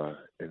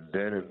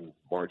then in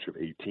March of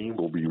 2018,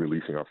 we'll be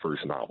releasing our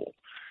first novel,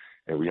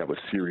 and we have a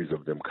series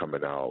of them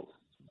coming out.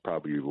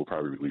 We'll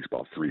probably release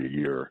about 3 a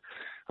year.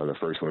 The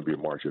first one will be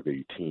in March of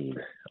 2018,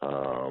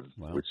 Wow.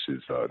 which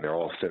is they're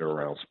all centered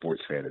around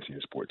sports fantasy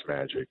and sports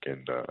magic,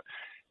 and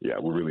yeah,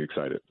 we're really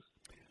excited.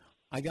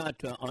 I got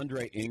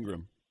Andre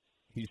Ingram.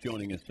 He's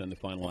joining us in the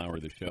final hour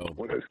of the show.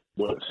 What a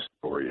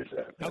story is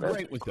that? How That's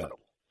great was incredible.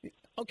 that?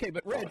 Okay,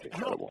 but Reg,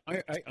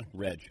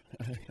 Reg,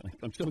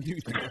 I'm so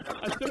used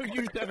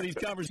to having these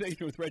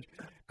conversations with Reg.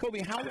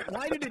 Kobe,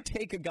 why did it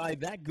take a guy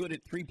that good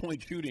at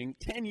 3-point shooting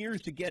 10 years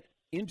to get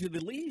into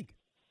the league?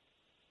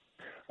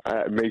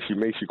 It makes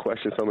you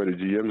question some of the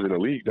GMs in the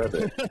league,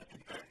 doesn't it?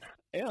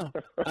 Yeah.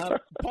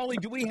 Paulie,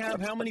 do we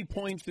have how many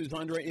points is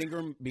Andre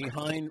Ingram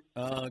behind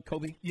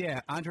Kobe?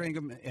 Yeah, Andre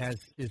Ingram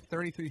is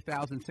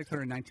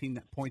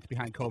 33,619 points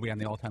behind Kobe on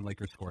the all-time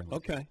Lakers scoring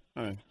list. Okay.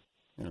 All right.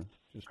 Yeah.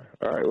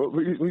 All right. Well,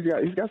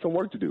 he's got some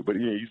work to do, but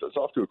he's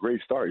off to a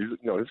great start.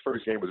 His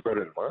first game was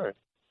better than mine.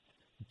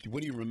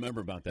 What do you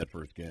remember about that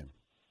first game?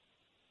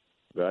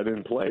 That I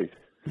didn't play.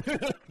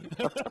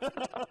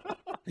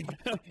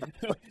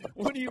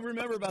 What do you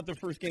remember about the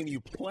first game you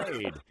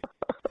played?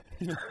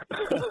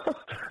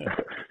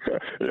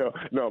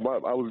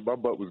 My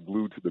butt was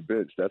glued to the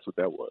bench. That's what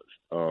that was.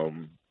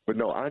 But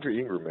no, Andre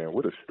Ingram, man,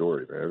 what a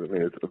story, man. I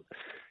mean, it's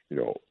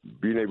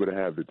being able to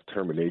have the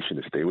determination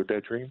to stay with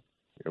that dream,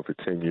 for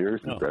 10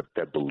 years,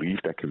 that belief,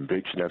 that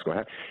conviction that's going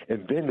to happen,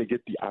 and then to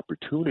get the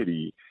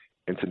opportunity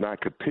and to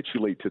not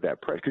capitulate to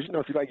that pressure.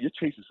 Because if you're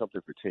chasing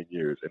something for 10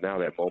 years, and now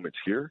that moment's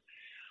here,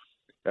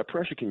 that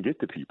pressure can get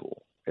to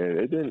people. And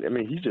it didn't. I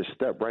mean, he just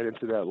stepped right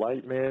into that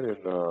light, man,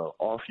 and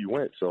off he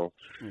went. So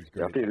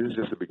I think this is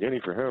just the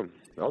beginning for him.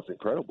 That was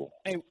incredible.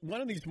 Hey,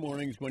 one of these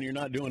mornings when you're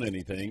not doing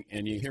anything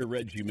and you hear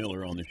Reggie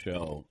Miller on the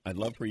show, I'd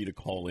love for you to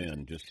call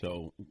in just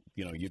so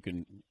you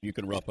can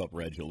rough up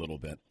Reg a little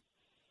bit.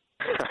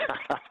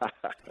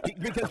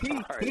 Because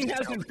he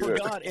hasn't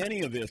forgot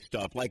any of this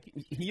stuff. Like,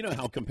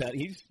 how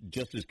he's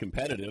just as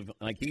competitive.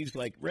 Like, he's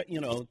like,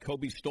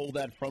 Kobe stole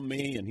that from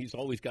me, and he's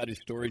always got his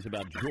stories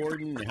about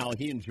Jordan and how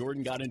he and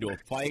Jordan got into a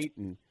fight,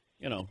 and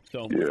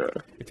so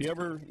if you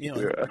ever you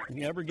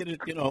ever get it,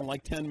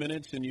 like 10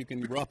 minutes and you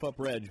can rough up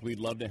Reg, we'd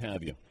love to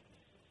have you.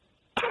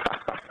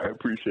 I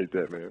appreciate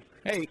that, man.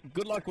 Hey,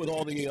 good luck with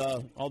all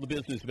the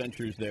business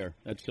ventures there.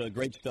 That's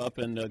great stuff,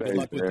 and good Thanks,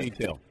 luck with man.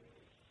 Detail.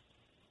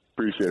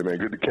 Appreciate it, man.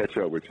 Good to catch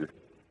up with you.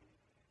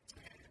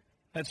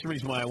 That's the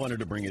reason why I wanted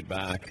to bring it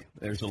back.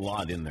 There's a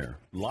lot in there,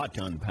 a lot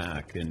to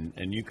unpack, and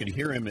you can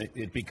hear him.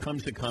 It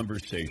becomes a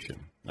conversation.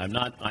 I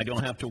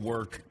don't have to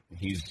work.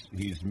 He's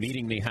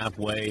meeting me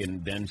halfway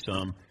and then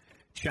some,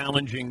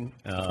 challenging,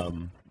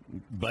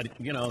 but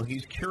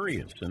he's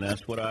curious, and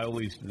that's what I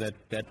always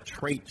that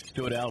trait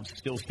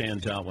still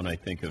stands out when I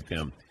think of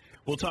him.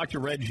 We'll talk to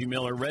Reggie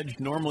Miller.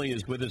 Reg normally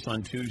is with us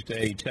on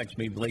Tuesday. He texted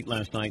me late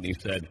last night and he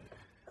said,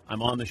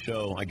 "I'm on the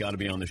show. I got to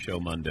be on the show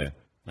Monday.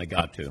 I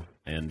got to."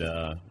 And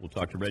we'll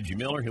talk to Reggie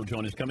Miller. He'll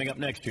join us coming up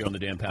next year on the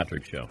Dan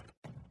Patrick Show.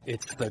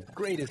 It's the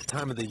greatest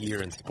time of the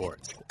year in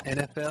sports.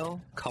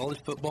 NFL, college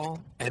football,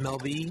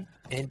 MLB,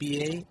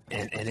 NBA,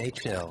 and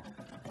NHL.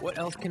 What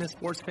else can a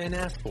sports fan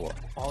ask for?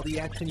 All the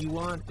action you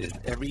want is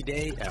every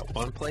day at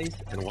one place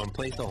and one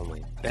place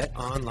only.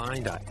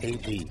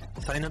 BetOnline.ag.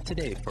 Sign up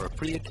today for a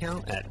free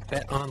account at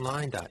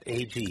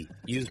BetOnline.ag.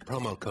 Use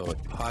promo code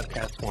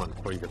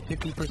PODCAST1 for your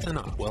 50%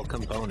 off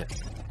welcome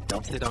bonus.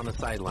 Don't sit on the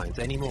sidelines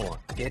anymore.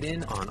 Get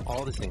in on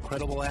all this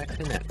incredible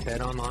action at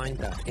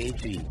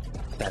BetOnline.ag.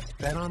 That's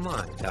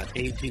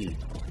BetOnline.ag.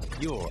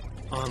 Your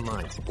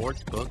online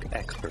sportsbook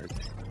experts.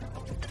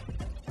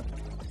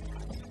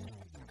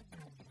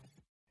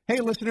 Hey,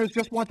 listeners,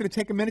 just wanted to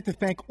take a minute to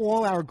thank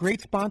all our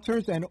great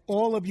sponsors and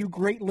all of you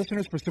great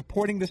listeners for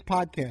supporting this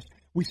podcast.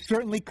 We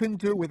certainly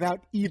couldn't do it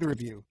without either of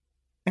you.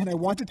 And I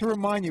wanted to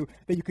remind you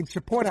that you can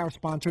support our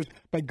sponsors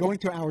by going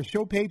to our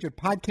show page at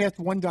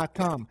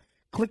podcast1.com,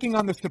 clicking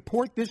on the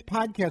Support This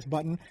Podcast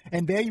button,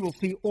 and there you will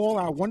see all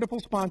our wonderful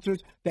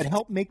sponsors that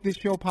help make this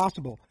show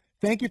possible.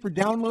 Thank you for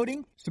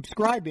downloading,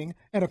 subscribing,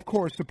 and, of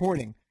course,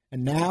 supporting.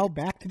 And now,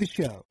 back to the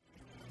show.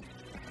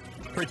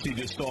 Fritzy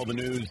just saw the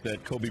news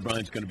that Kobe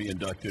Bryant's going to be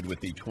inducted with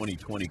the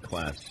 2020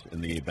 class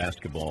in the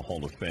Basketball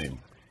Hall of Fame.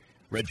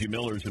 Reggie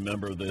Miller is a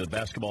member of the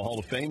Basketball Hall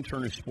of Fame,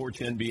 Turner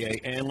Sports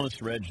NBA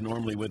analyst. Reg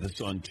normally with us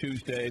on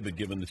Tuesday, but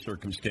given the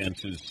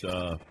circumstances,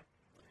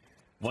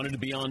 wanted to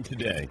be on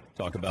today.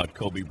 Talk about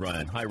Kobe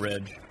Bryant. Hi,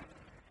 Reg.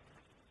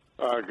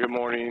 Good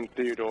morning,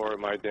 Theodore,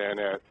 my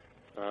Danette.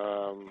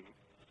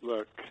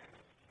 Look,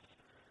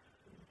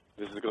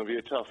 this is going to be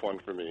a tough one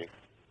for me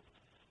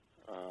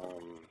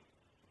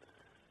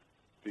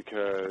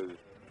because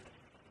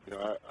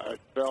I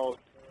felt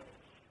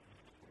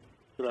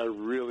that I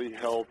really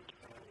helped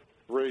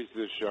raise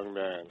this young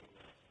man.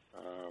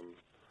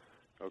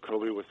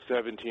 Kobe was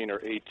 17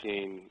 or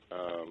 18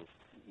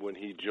 when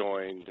he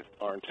joined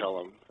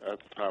Arntellum, at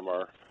the time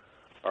our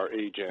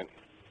agent,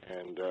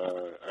 and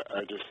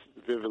I just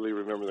vividly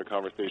remember the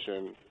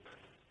conversation.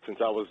 Since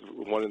I was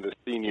one of the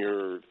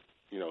senior,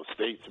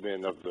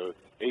 statesmen of the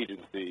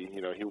agency,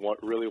 he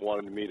really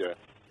wanted me to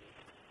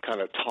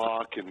kind of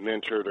talk and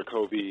mentor to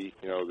Kobe,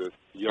 this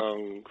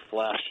young,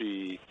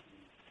 flashy,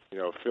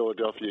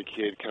 Philadelphia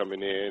kid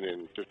coming in,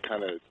 and just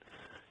kind of,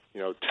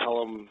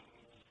 tell him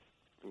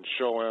and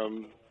show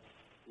him,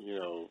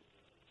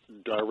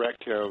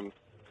 direct him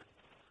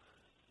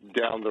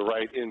down the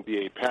right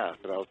NBA path.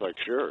 And I was like,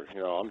 sure,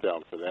 I'm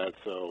down for that.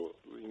 So,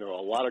 a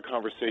lot of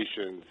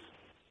conversations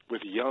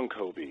with young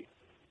Kobe,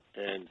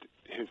 and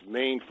his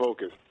main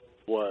focus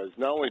was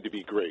not only to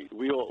be great,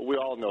 we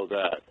all know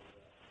that,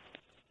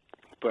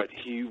 but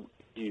he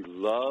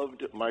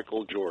loved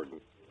Michael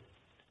Jordan,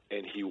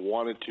 and he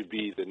wanted to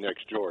be the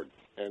next Jordan.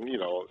 And,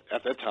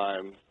 at that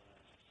time,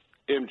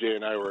 MJ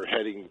and I were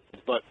headbutting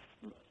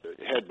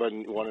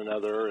one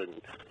another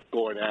and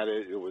going at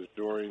it. It was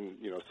during,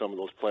 some of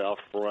those playoff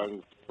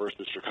runs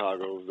versus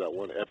Chicago, that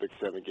one epic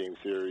 7-game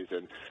series,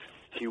 and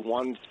he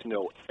wanted to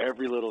know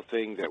every little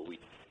thing that we,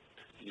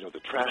 the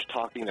trash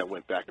talking that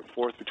went back and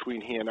forth between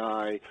he and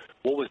I.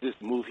 What was this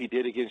move he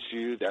did against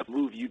you? That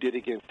move you did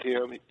against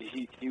him?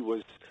 He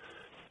was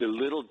the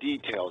little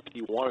details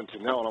he wanted to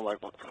know. And I'm like,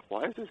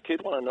 why does this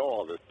kid want to know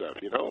all this stuff?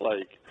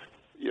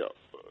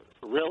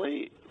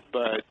 Really?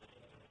 But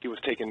he was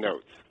taking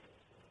notes.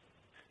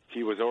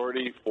 He was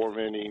already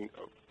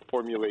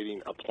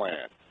formulating a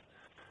plan.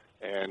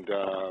 And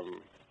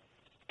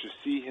to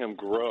see him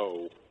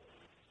grow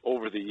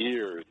over the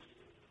years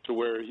to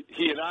where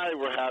he and I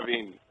were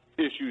having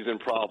issues and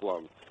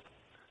problems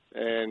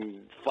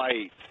and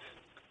fights,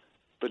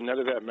 but none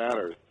of that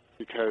matters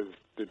because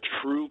the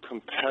true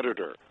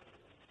competitor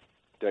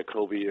that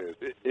Kobe is,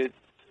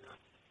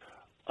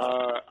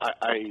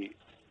 I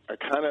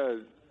kind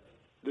of,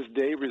 this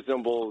day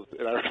resembles,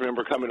 and I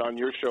remember coming on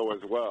your show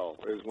as well,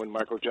 is when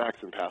Michael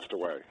Jackson passed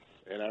away.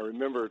 And I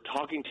remember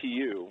talking to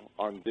you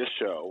on this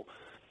show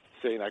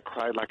saying I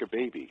cried like a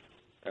baby.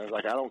 And I was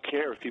like, I don't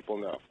care if people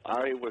know.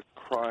 I was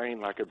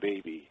crying like a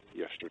baby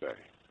yesterday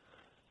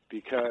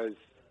because,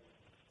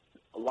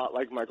 a lot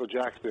like Michael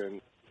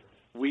Jackson,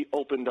 we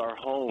opened our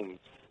homes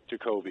to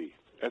Kobe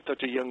at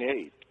such a young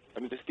age. I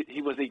mean,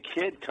 he was a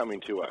kid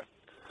coming to us.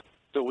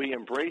 So we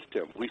embraced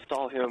him. We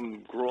saw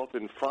him grow up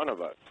in front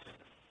of us.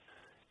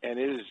 And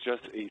it is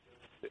just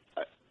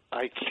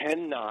I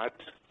cannot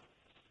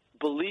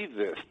believe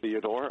this,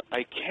 Theodore.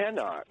 I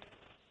cannot.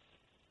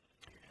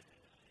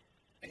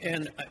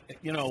 And,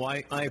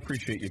 I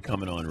appreciate you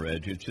coming on,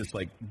 Reg. It's just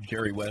like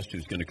Jerry West,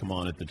 who's going to come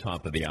on at the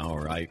top of the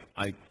hour. I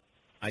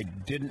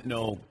didn't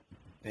know.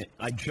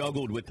 I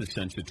juggled with the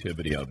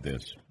sensitivity of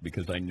this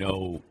because I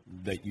know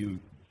that you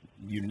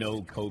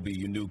know Kobe,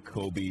 you knew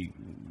Kobe,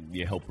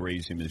 you helped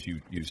raise him, as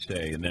you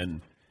say, and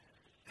then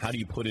how do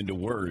you put into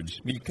words?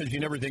 Because you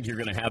never think you're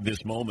going to have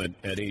this moment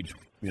at age,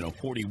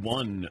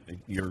 41.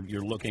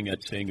 You're looking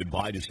at saying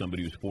goodbye to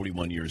somebody who's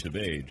 41 years of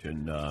age,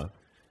 and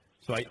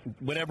so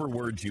whatever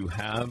words you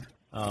have,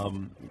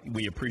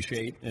 we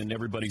appreciate, and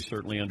everybody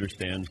certainly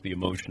understands the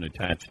emotion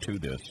attached to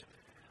this.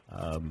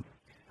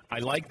 I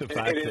like the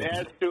fact that it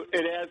adds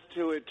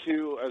to it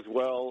too, as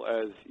well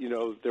as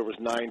there was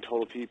 9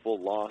 total people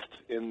lost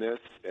in this,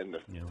 and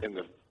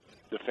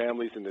the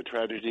families and the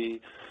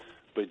tragedy.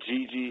 But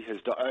Gigi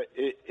has done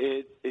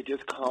it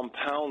just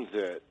compounds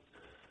it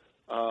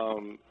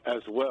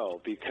as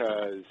well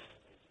because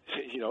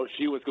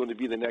she was going to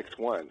be the next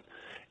one.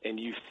 And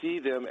you see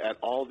them at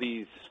all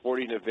these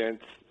sporting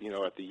events,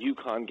 at the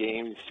UConn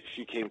games.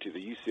 She came to the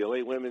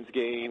UCLA women's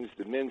games,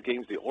 the men's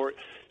games,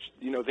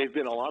 they've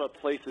been a lot of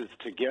places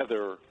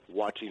together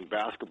watching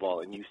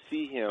basketball. And you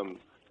see him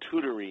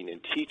tutoring and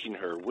teaching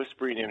her,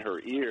 whispering in her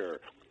ear.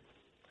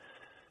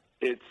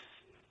 It's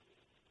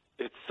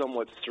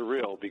somewhat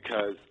surreal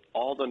because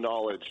all the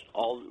knowledge,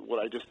 all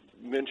what I just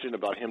mentioned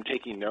about him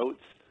taking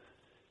notes,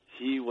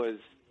 he was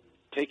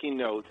taking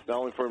notes not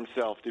only for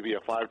himself to be a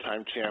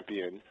 5-time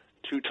champion,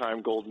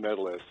 2-time gold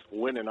medalist,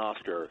 win an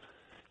Oscar,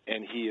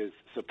 and he is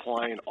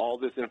supplying all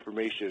this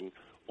information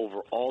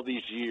over all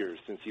these years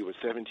since he was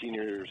 17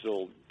 years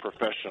old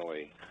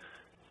professionally,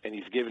 and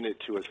he's given it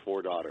to his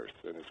 4 daughters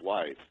and his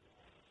wife.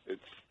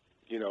 It's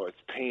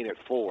paying it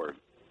forward,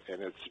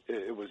 and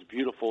it was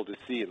beautiful to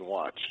see and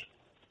watch.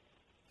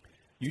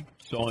 You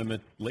saw him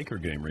at Laker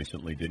game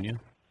recently, didn't you?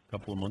 A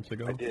couple of months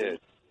ago? I did.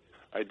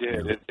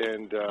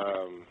 Yeah.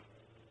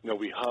 And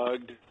we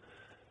hugged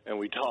and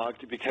we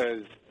talked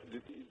because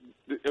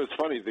it was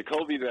funny. The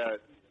Kobe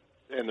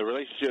and the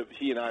relationship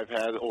he and I have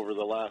had over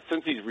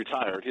since he's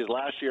retired, his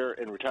last year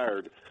and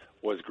retired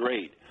was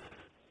great.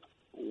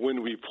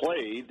 When we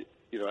played,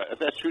 at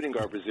that shooting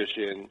guard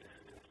position,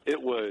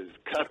 it was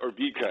cut or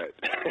be cut,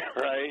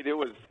 right? It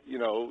was,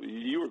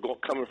 you were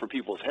coming for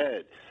people's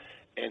head.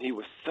 And he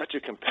was such a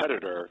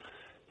competitor.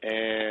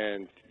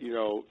 And,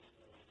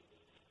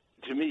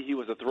 to me, he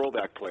was a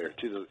throwback player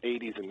to the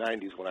 80s and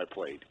 90s when I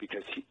played,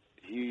 because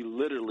he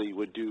literally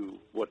would do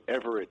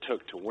whatever it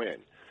took to win.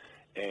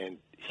 And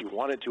he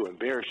wanted to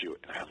embarrass you.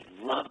 And I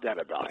love that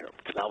about him,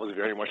 because I was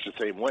very much the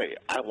same way.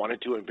 I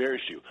wanted to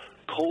embarrass you.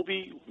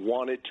 Kobe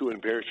wanted to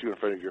embarrass you in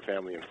front of your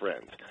family and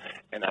friends.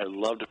 And I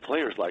loved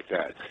players like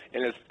that.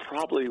 And it's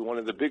probably one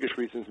of the biggest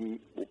reasons,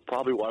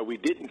 probably why we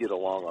didn't get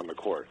along on the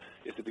court,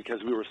 is because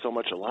we were so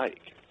much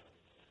alike.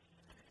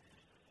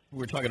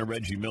 We're talking to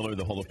Reggie Miller,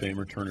 the Hall of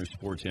Famer, Turner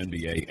Sports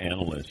NBA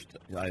analyst.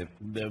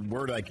 The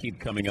word I keep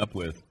coming up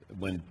with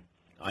when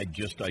I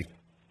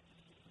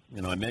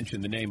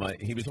mentioned the name,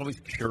 he was always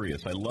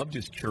curious. I loved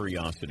his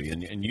curiosity.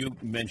 And you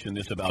mentioned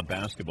this about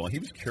basketball. He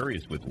was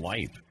curious with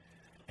life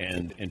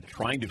and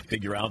trying to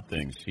figure out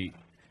things.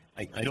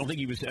 I don't think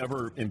he was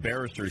ever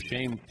embarrassed or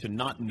ashamed to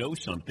not know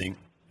something.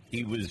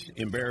 He was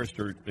embarrassed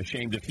or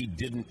ashamed if he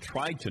didn't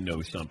try to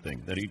know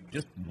something, that he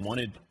just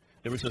wanted,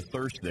 there was a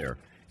thirst there.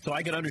 So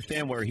I can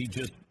understand where he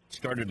just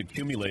started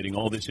accumulating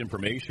all this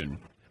information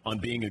on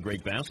being a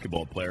great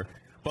basketball player.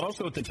 But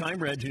also at the time,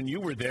 Reg, and you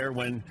were there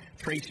when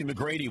Tracy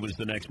McGrady was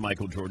the next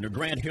Michael Jordan, or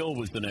Grant Hill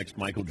was the next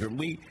Michael Jordan.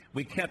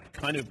 We kept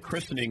kind of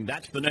christening,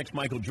 that's the next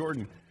Michael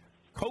Jordan.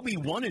 Kobe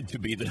wanted to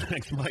be the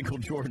next Michael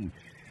Jordan.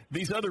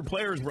 These other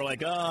players were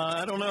like,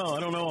 I don't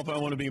know if I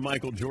want to be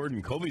Michael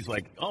Jordan. Kobe's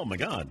like, oh, my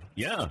God,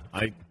 yeah.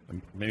 I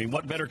mean,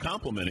 what better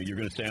compliment are you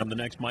going to say I'm the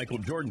next Michael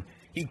Jordan?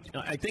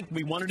 I think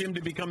we wanted him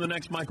to become the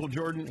next Michael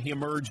Jordan. He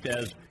emerged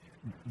as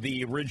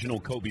the original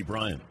Kobe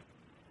Bryant.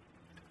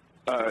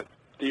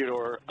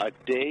 Theodore, a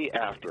day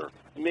after,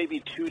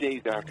 maybe 2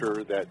 days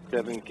after that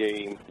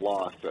 7-game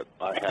loss that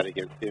I had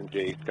against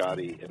MJ,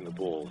 Scotty, and the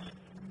Bulls,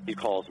 he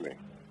calls me.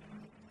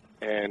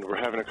 And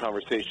we're having a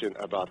conversation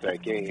about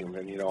that game.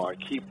 And, I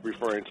keep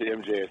referring to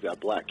MJ as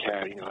that black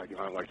cat.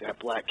 I'm like, that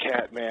black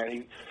cat,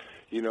 man.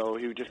 He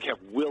just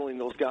kept willing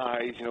those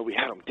guys. We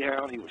had him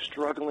down. He was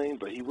struggling,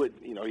 but he would,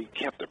 he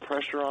kept the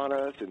pressure on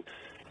us. And,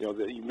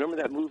 you remember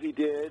that move he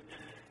did?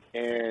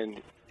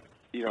 And,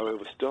 it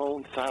was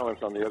stone silence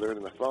on the other end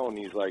of the phone.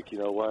 He's like, you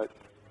know what?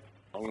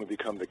 I'm going to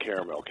become the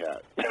caramel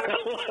cat.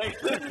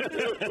 Like,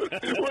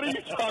 what are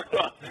you talking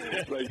about?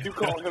 Like, you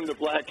call him the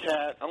black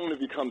cat, I'm going to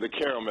become the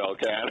caramel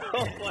cat.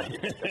 I'm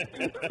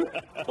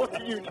like,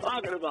 what are you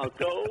talking about,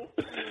 Cole?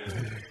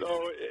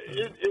 So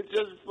it's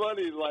just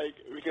funny, like,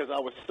 because I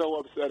was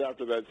so upset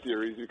after that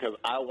series because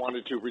I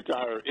wanted to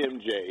retire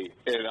MJ,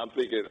 and I'm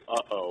thinking,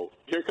 uh-oh,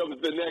 here comes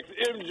the next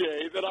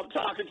MJ that I'm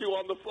talking to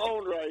on the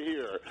phone right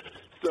here.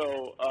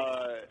 So,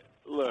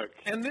 look.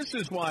 And this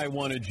is why I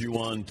wanted you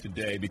on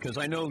today, because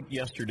I know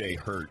yesterday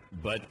hurt,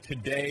 but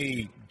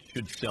today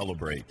should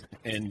celebrate.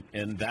 And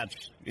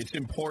it's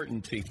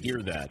important to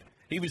hear that.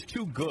 He was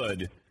too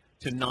good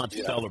to not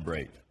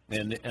celebrate.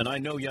 And I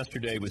know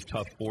yesterday was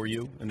tough for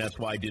you, and that's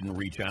why I didn't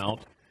reach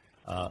out.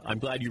 I'm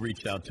glad you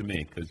reached out to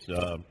me, because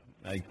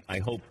I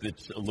hope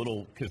it's a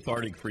little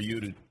cathartic for you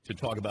to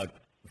talk about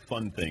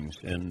fun things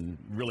and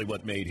really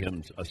what made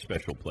him a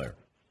special player.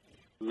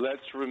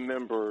 Let's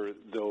remember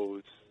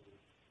those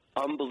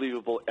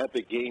unbelievable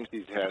epic games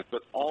he's had,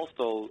 but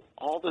also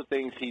all the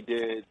things he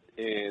did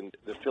in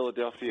the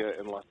Philadelphia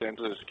and Los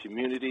Angeles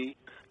community,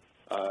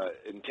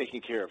 in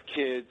taking care of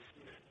kids.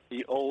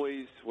 He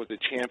always was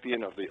a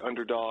champion of the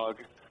underdog.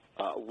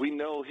 We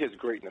know his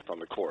greatness on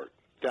the court.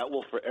 That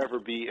will forever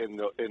be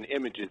in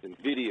images and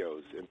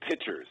videos and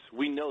pictures.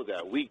 We know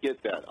that. We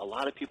get that. A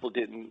lot of people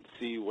didn't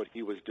see what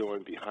he was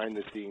doing behind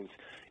the scenes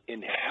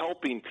in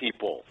helping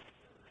people.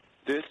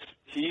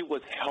 He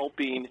was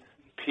helping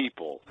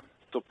people.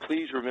 So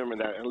please remember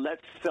that, and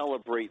let's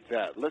celebrate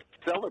that. Let's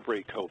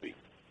celebrate Kobe.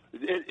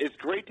 It's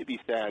great to be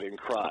sad and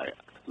cry.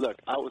 Look,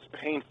 I was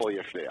painful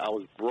yesterday. I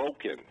was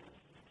broken.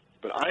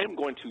 But I am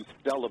going to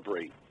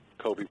celebrate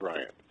Kobe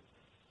Bryant.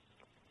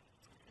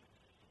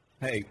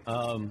 Hey,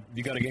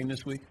 you got a game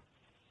this week?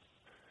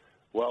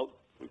 Well,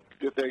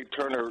 they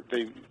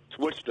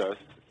switched us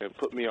and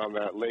put me on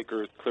that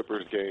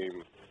Lakers-Clippers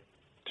game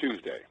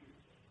Tuesday.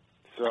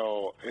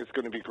 So it's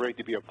going to be great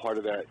to be a part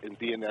of that and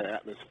be in that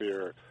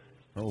atmosphere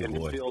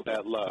feel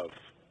that love.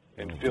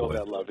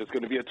 That love. It's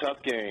going to be a tough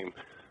game,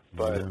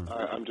 but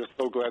I'm just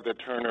so glad that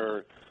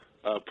Turner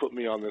put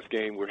me on this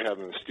game. We're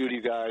having the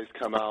studio guys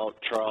come out,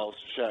 Charles,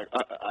 Shaq.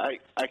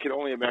 I can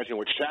only imagine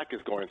what Shaq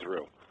is going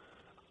through.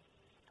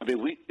 I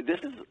mean, this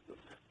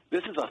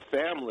is a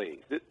family.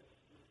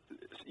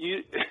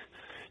 You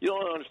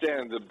don't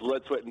understand the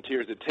blood, sweat, and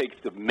tears it takes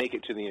to make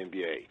it to the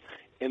NBA,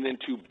 and then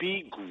to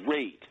be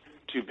great,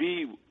 to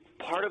be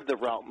part of the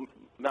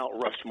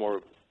Mount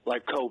Rushmore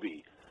like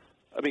Kobe.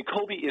 I mean,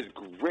 Kobe is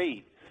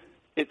great.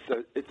 It's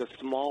a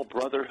small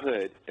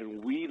brotherhood,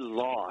 and we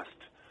lost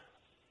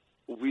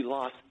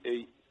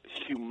a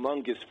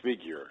humongous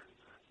figure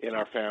in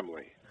our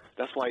family.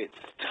 That's why it's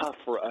tough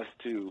for us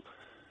to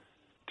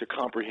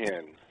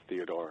comprehend,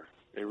 Theodore.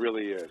 It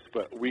really is.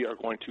 But we are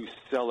going to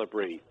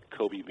celebrate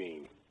Kobe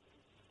Bean.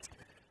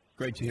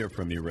 Great to hear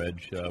from you, Reg.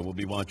 We'll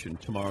be watching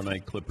tomorrow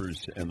night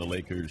Clippers and the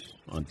Lakers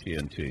on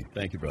TNT.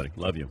 Thank you, buddy.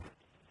 Love you.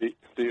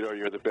 Theodore,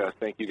 you're the best.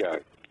 Thank you,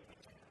 guys.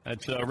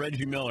 That's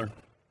Reggie Miller.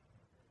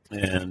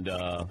 And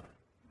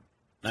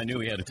I knew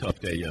he had a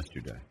tough day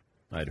yesterday.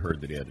 I'd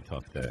heard that he had a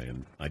tough day.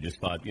 And I just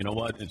thought, you know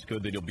what? It's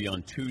good that he'll be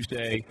on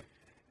Tuesday,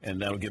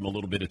 and that'll give him a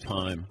little bit of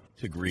time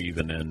to grieve.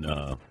 And then,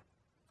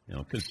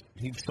 because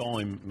he saw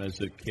him as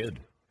a kid.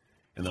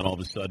 And then all of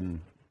a sudden,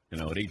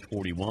 at age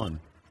 41,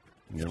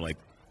 you're like,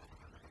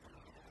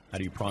 how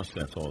do you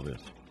process all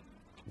this?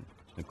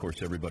 Of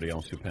course, everybody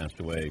else who passed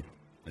away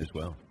as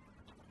well.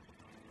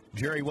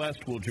 Jerry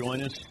West will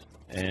join us,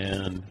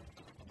 and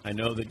I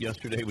know that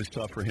yesterday was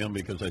tough for him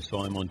because I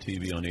saw him on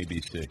TV on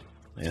ABC.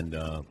 And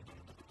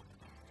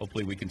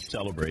hopefully we can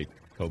celebrate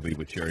Kobe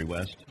with Jerry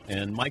West.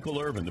 And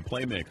Michael Irvin, the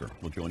playmaker,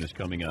 will join us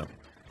coming up.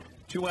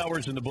 2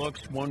 hours in the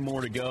books, one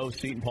more to go.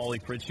 Seton Pauly,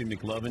 Fritzy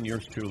McLovin,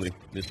 yours truly.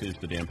 This is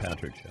the Dan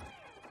Patrick Show.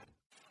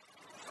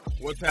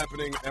 What's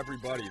happening,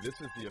 everybody? This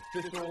is the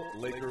official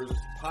Lakers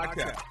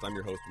podcast. I'm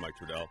your host, Mike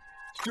Trudell.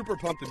 Super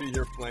pumped to be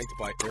here, flanked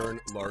by Aaron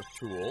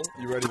Lars-Tool.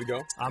 You ready to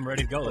go? I'm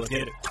ready to go. Let's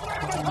get it. I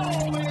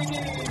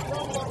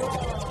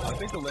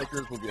think the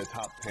Lakers will be a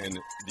top 10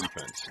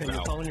 defense. Can you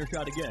call in your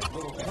shot again?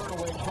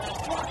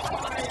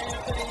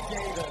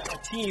 A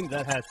team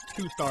that has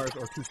two stars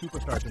or two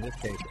superstars in this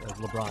case, as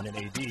LeBron and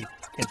AD,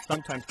 can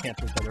sometimes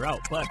cancel each other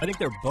out. But I think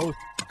they're both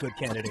good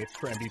candidates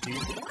for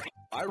MVP.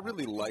 I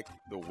really like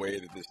the way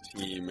that this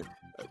team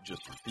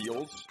just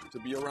feels to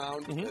be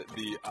around.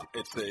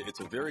 It's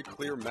a very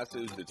clear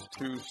message. It's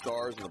two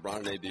stars, LeBron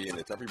and AD, and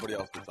it's everybody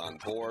else that's on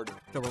board.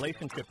 The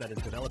relationship that is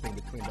developing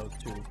between those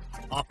two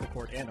off the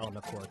court and on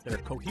the court, their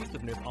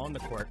cohesiveness on the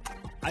court,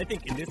 I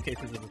think in this case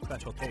this is a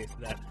special case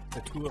that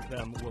the two of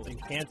them will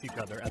enhance each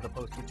other as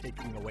opposed to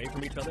taking away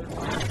from each other.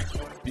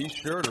 Be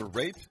sure to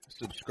rate,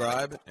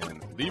 subscribe,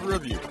 and leave a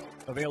review.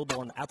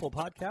 Available on Apple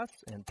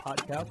Podcasts and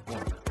Podcast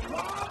One.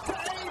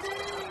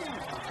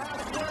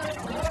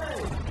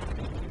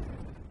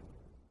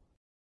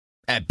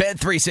 At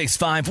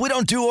Bet365, we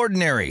don't do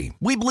ordinary.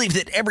 We believe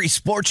that every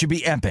sport should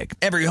be epic.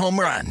 Every home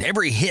run,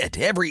 every hit,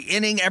 every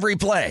inning, every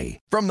play.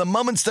 From the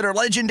moments that are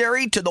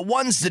legendary to the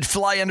ones that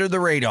fly under the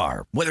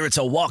radar. Whether it's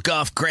a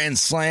walk-off grand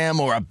slam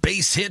or a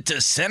base hit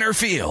to center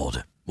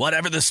field.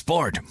 Whatever the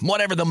sport,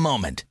 whatever the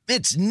moment.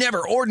 It's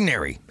never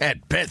ordinary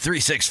at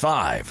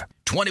Bet365.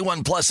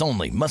 21 plus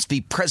only. Must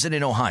be present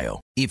in Ohio.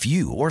 If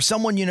you or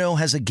someone you know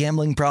has a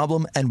gambling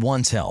problem and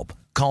wants help,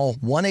 call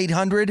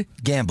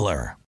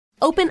 1-800-GAMBLER.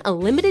 Open a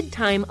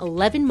limited-time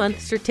 11-month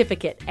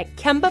certificate at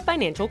Kemba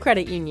Financial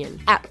Credit Union.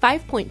 At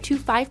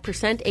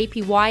 5.25%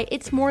 APY,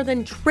 it's more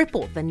than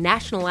triple the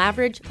national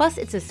average, plus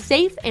it's a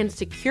safe and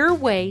secure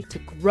way to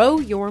grow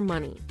your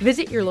money.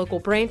 Visit your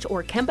local branch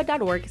or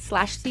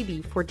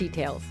kemba.org/cb for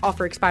details.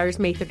 Offer expires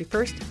May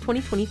 31st,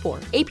 2024.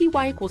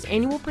 APY equals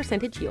annual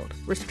percentage yield.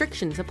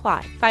 Restrictions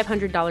apply.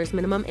 $500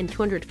 minimum and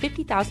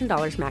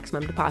 $250,000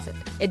 maximum deposit.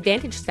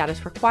 Advantage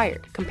status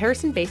required.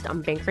 Comparison based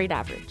on bank rate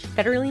average.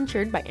 Federally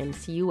insured by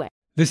NCUA.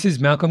 This is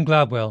Malcolm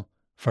Gladwell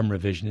from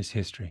Revisionist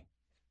History.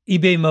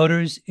 eBay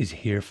Motors is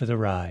here for the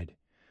ride.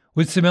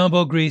 With some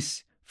elbow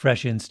grease,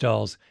 fresh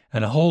installs,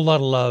 and a whole lot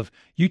of love,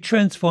 you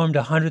transformed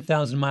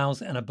 100,000 miles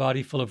and a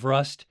body full of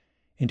rust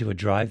into a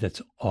drive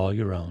that's all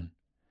your own.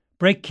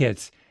 Brake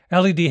kits,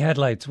 LED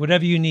headlights,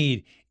 whatever you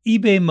need,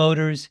 eBay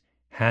Motors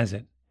has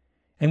it.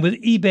 And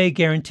with eBay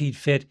Guaranteed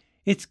Fit,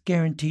 it's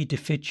guaranteed to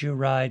fit your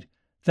ride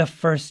the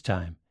first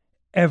time,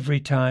 every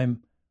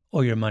time,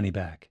 or your money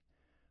back.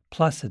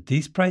 Plus, at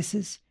these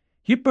prices,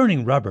 you're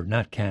burning rubber,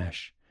 not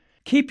cash.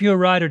 Keep your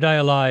ride or die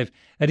alive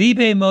at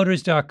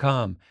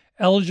ebaymotors.com.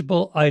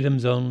 Eligible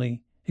items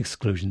only.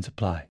 Exclusions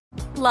apply.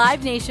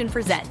 Live Nation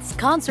presents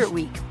Concert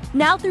Week.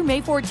 Now through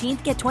May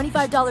 14th, get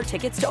 $25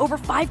 tickets to over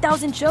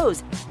 5,000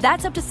 shows.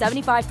 That's up to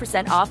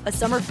 75% off a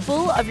summer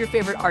full of your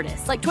favorite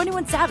artists like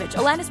 21 Savage,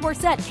 Alanis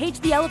Morissette, Cage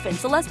the Elephant,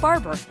 Celeste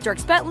Barber,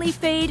 Dierks Bentley,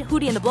 Fade,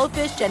 Hootie and the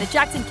Blowfish, Janet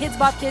Jackson, Kids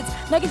Bop Kids,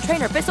 Meghan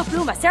Trainor, Bissell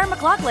Pluma, Sarah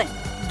McLachlan.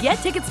 Get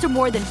tickets to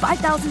more than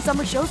 5,000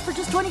 summer shows for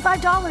just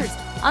 $25.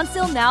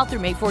 Until now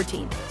through May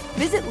 14th.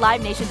 Visit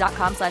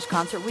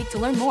LiveNation.com/Concert Week to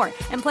learn more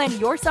and plan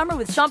your summer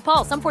with Sean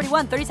Paul, Sum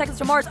 41, 30 Seconds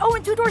to Mars,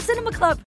 and Two Door Cinema Club.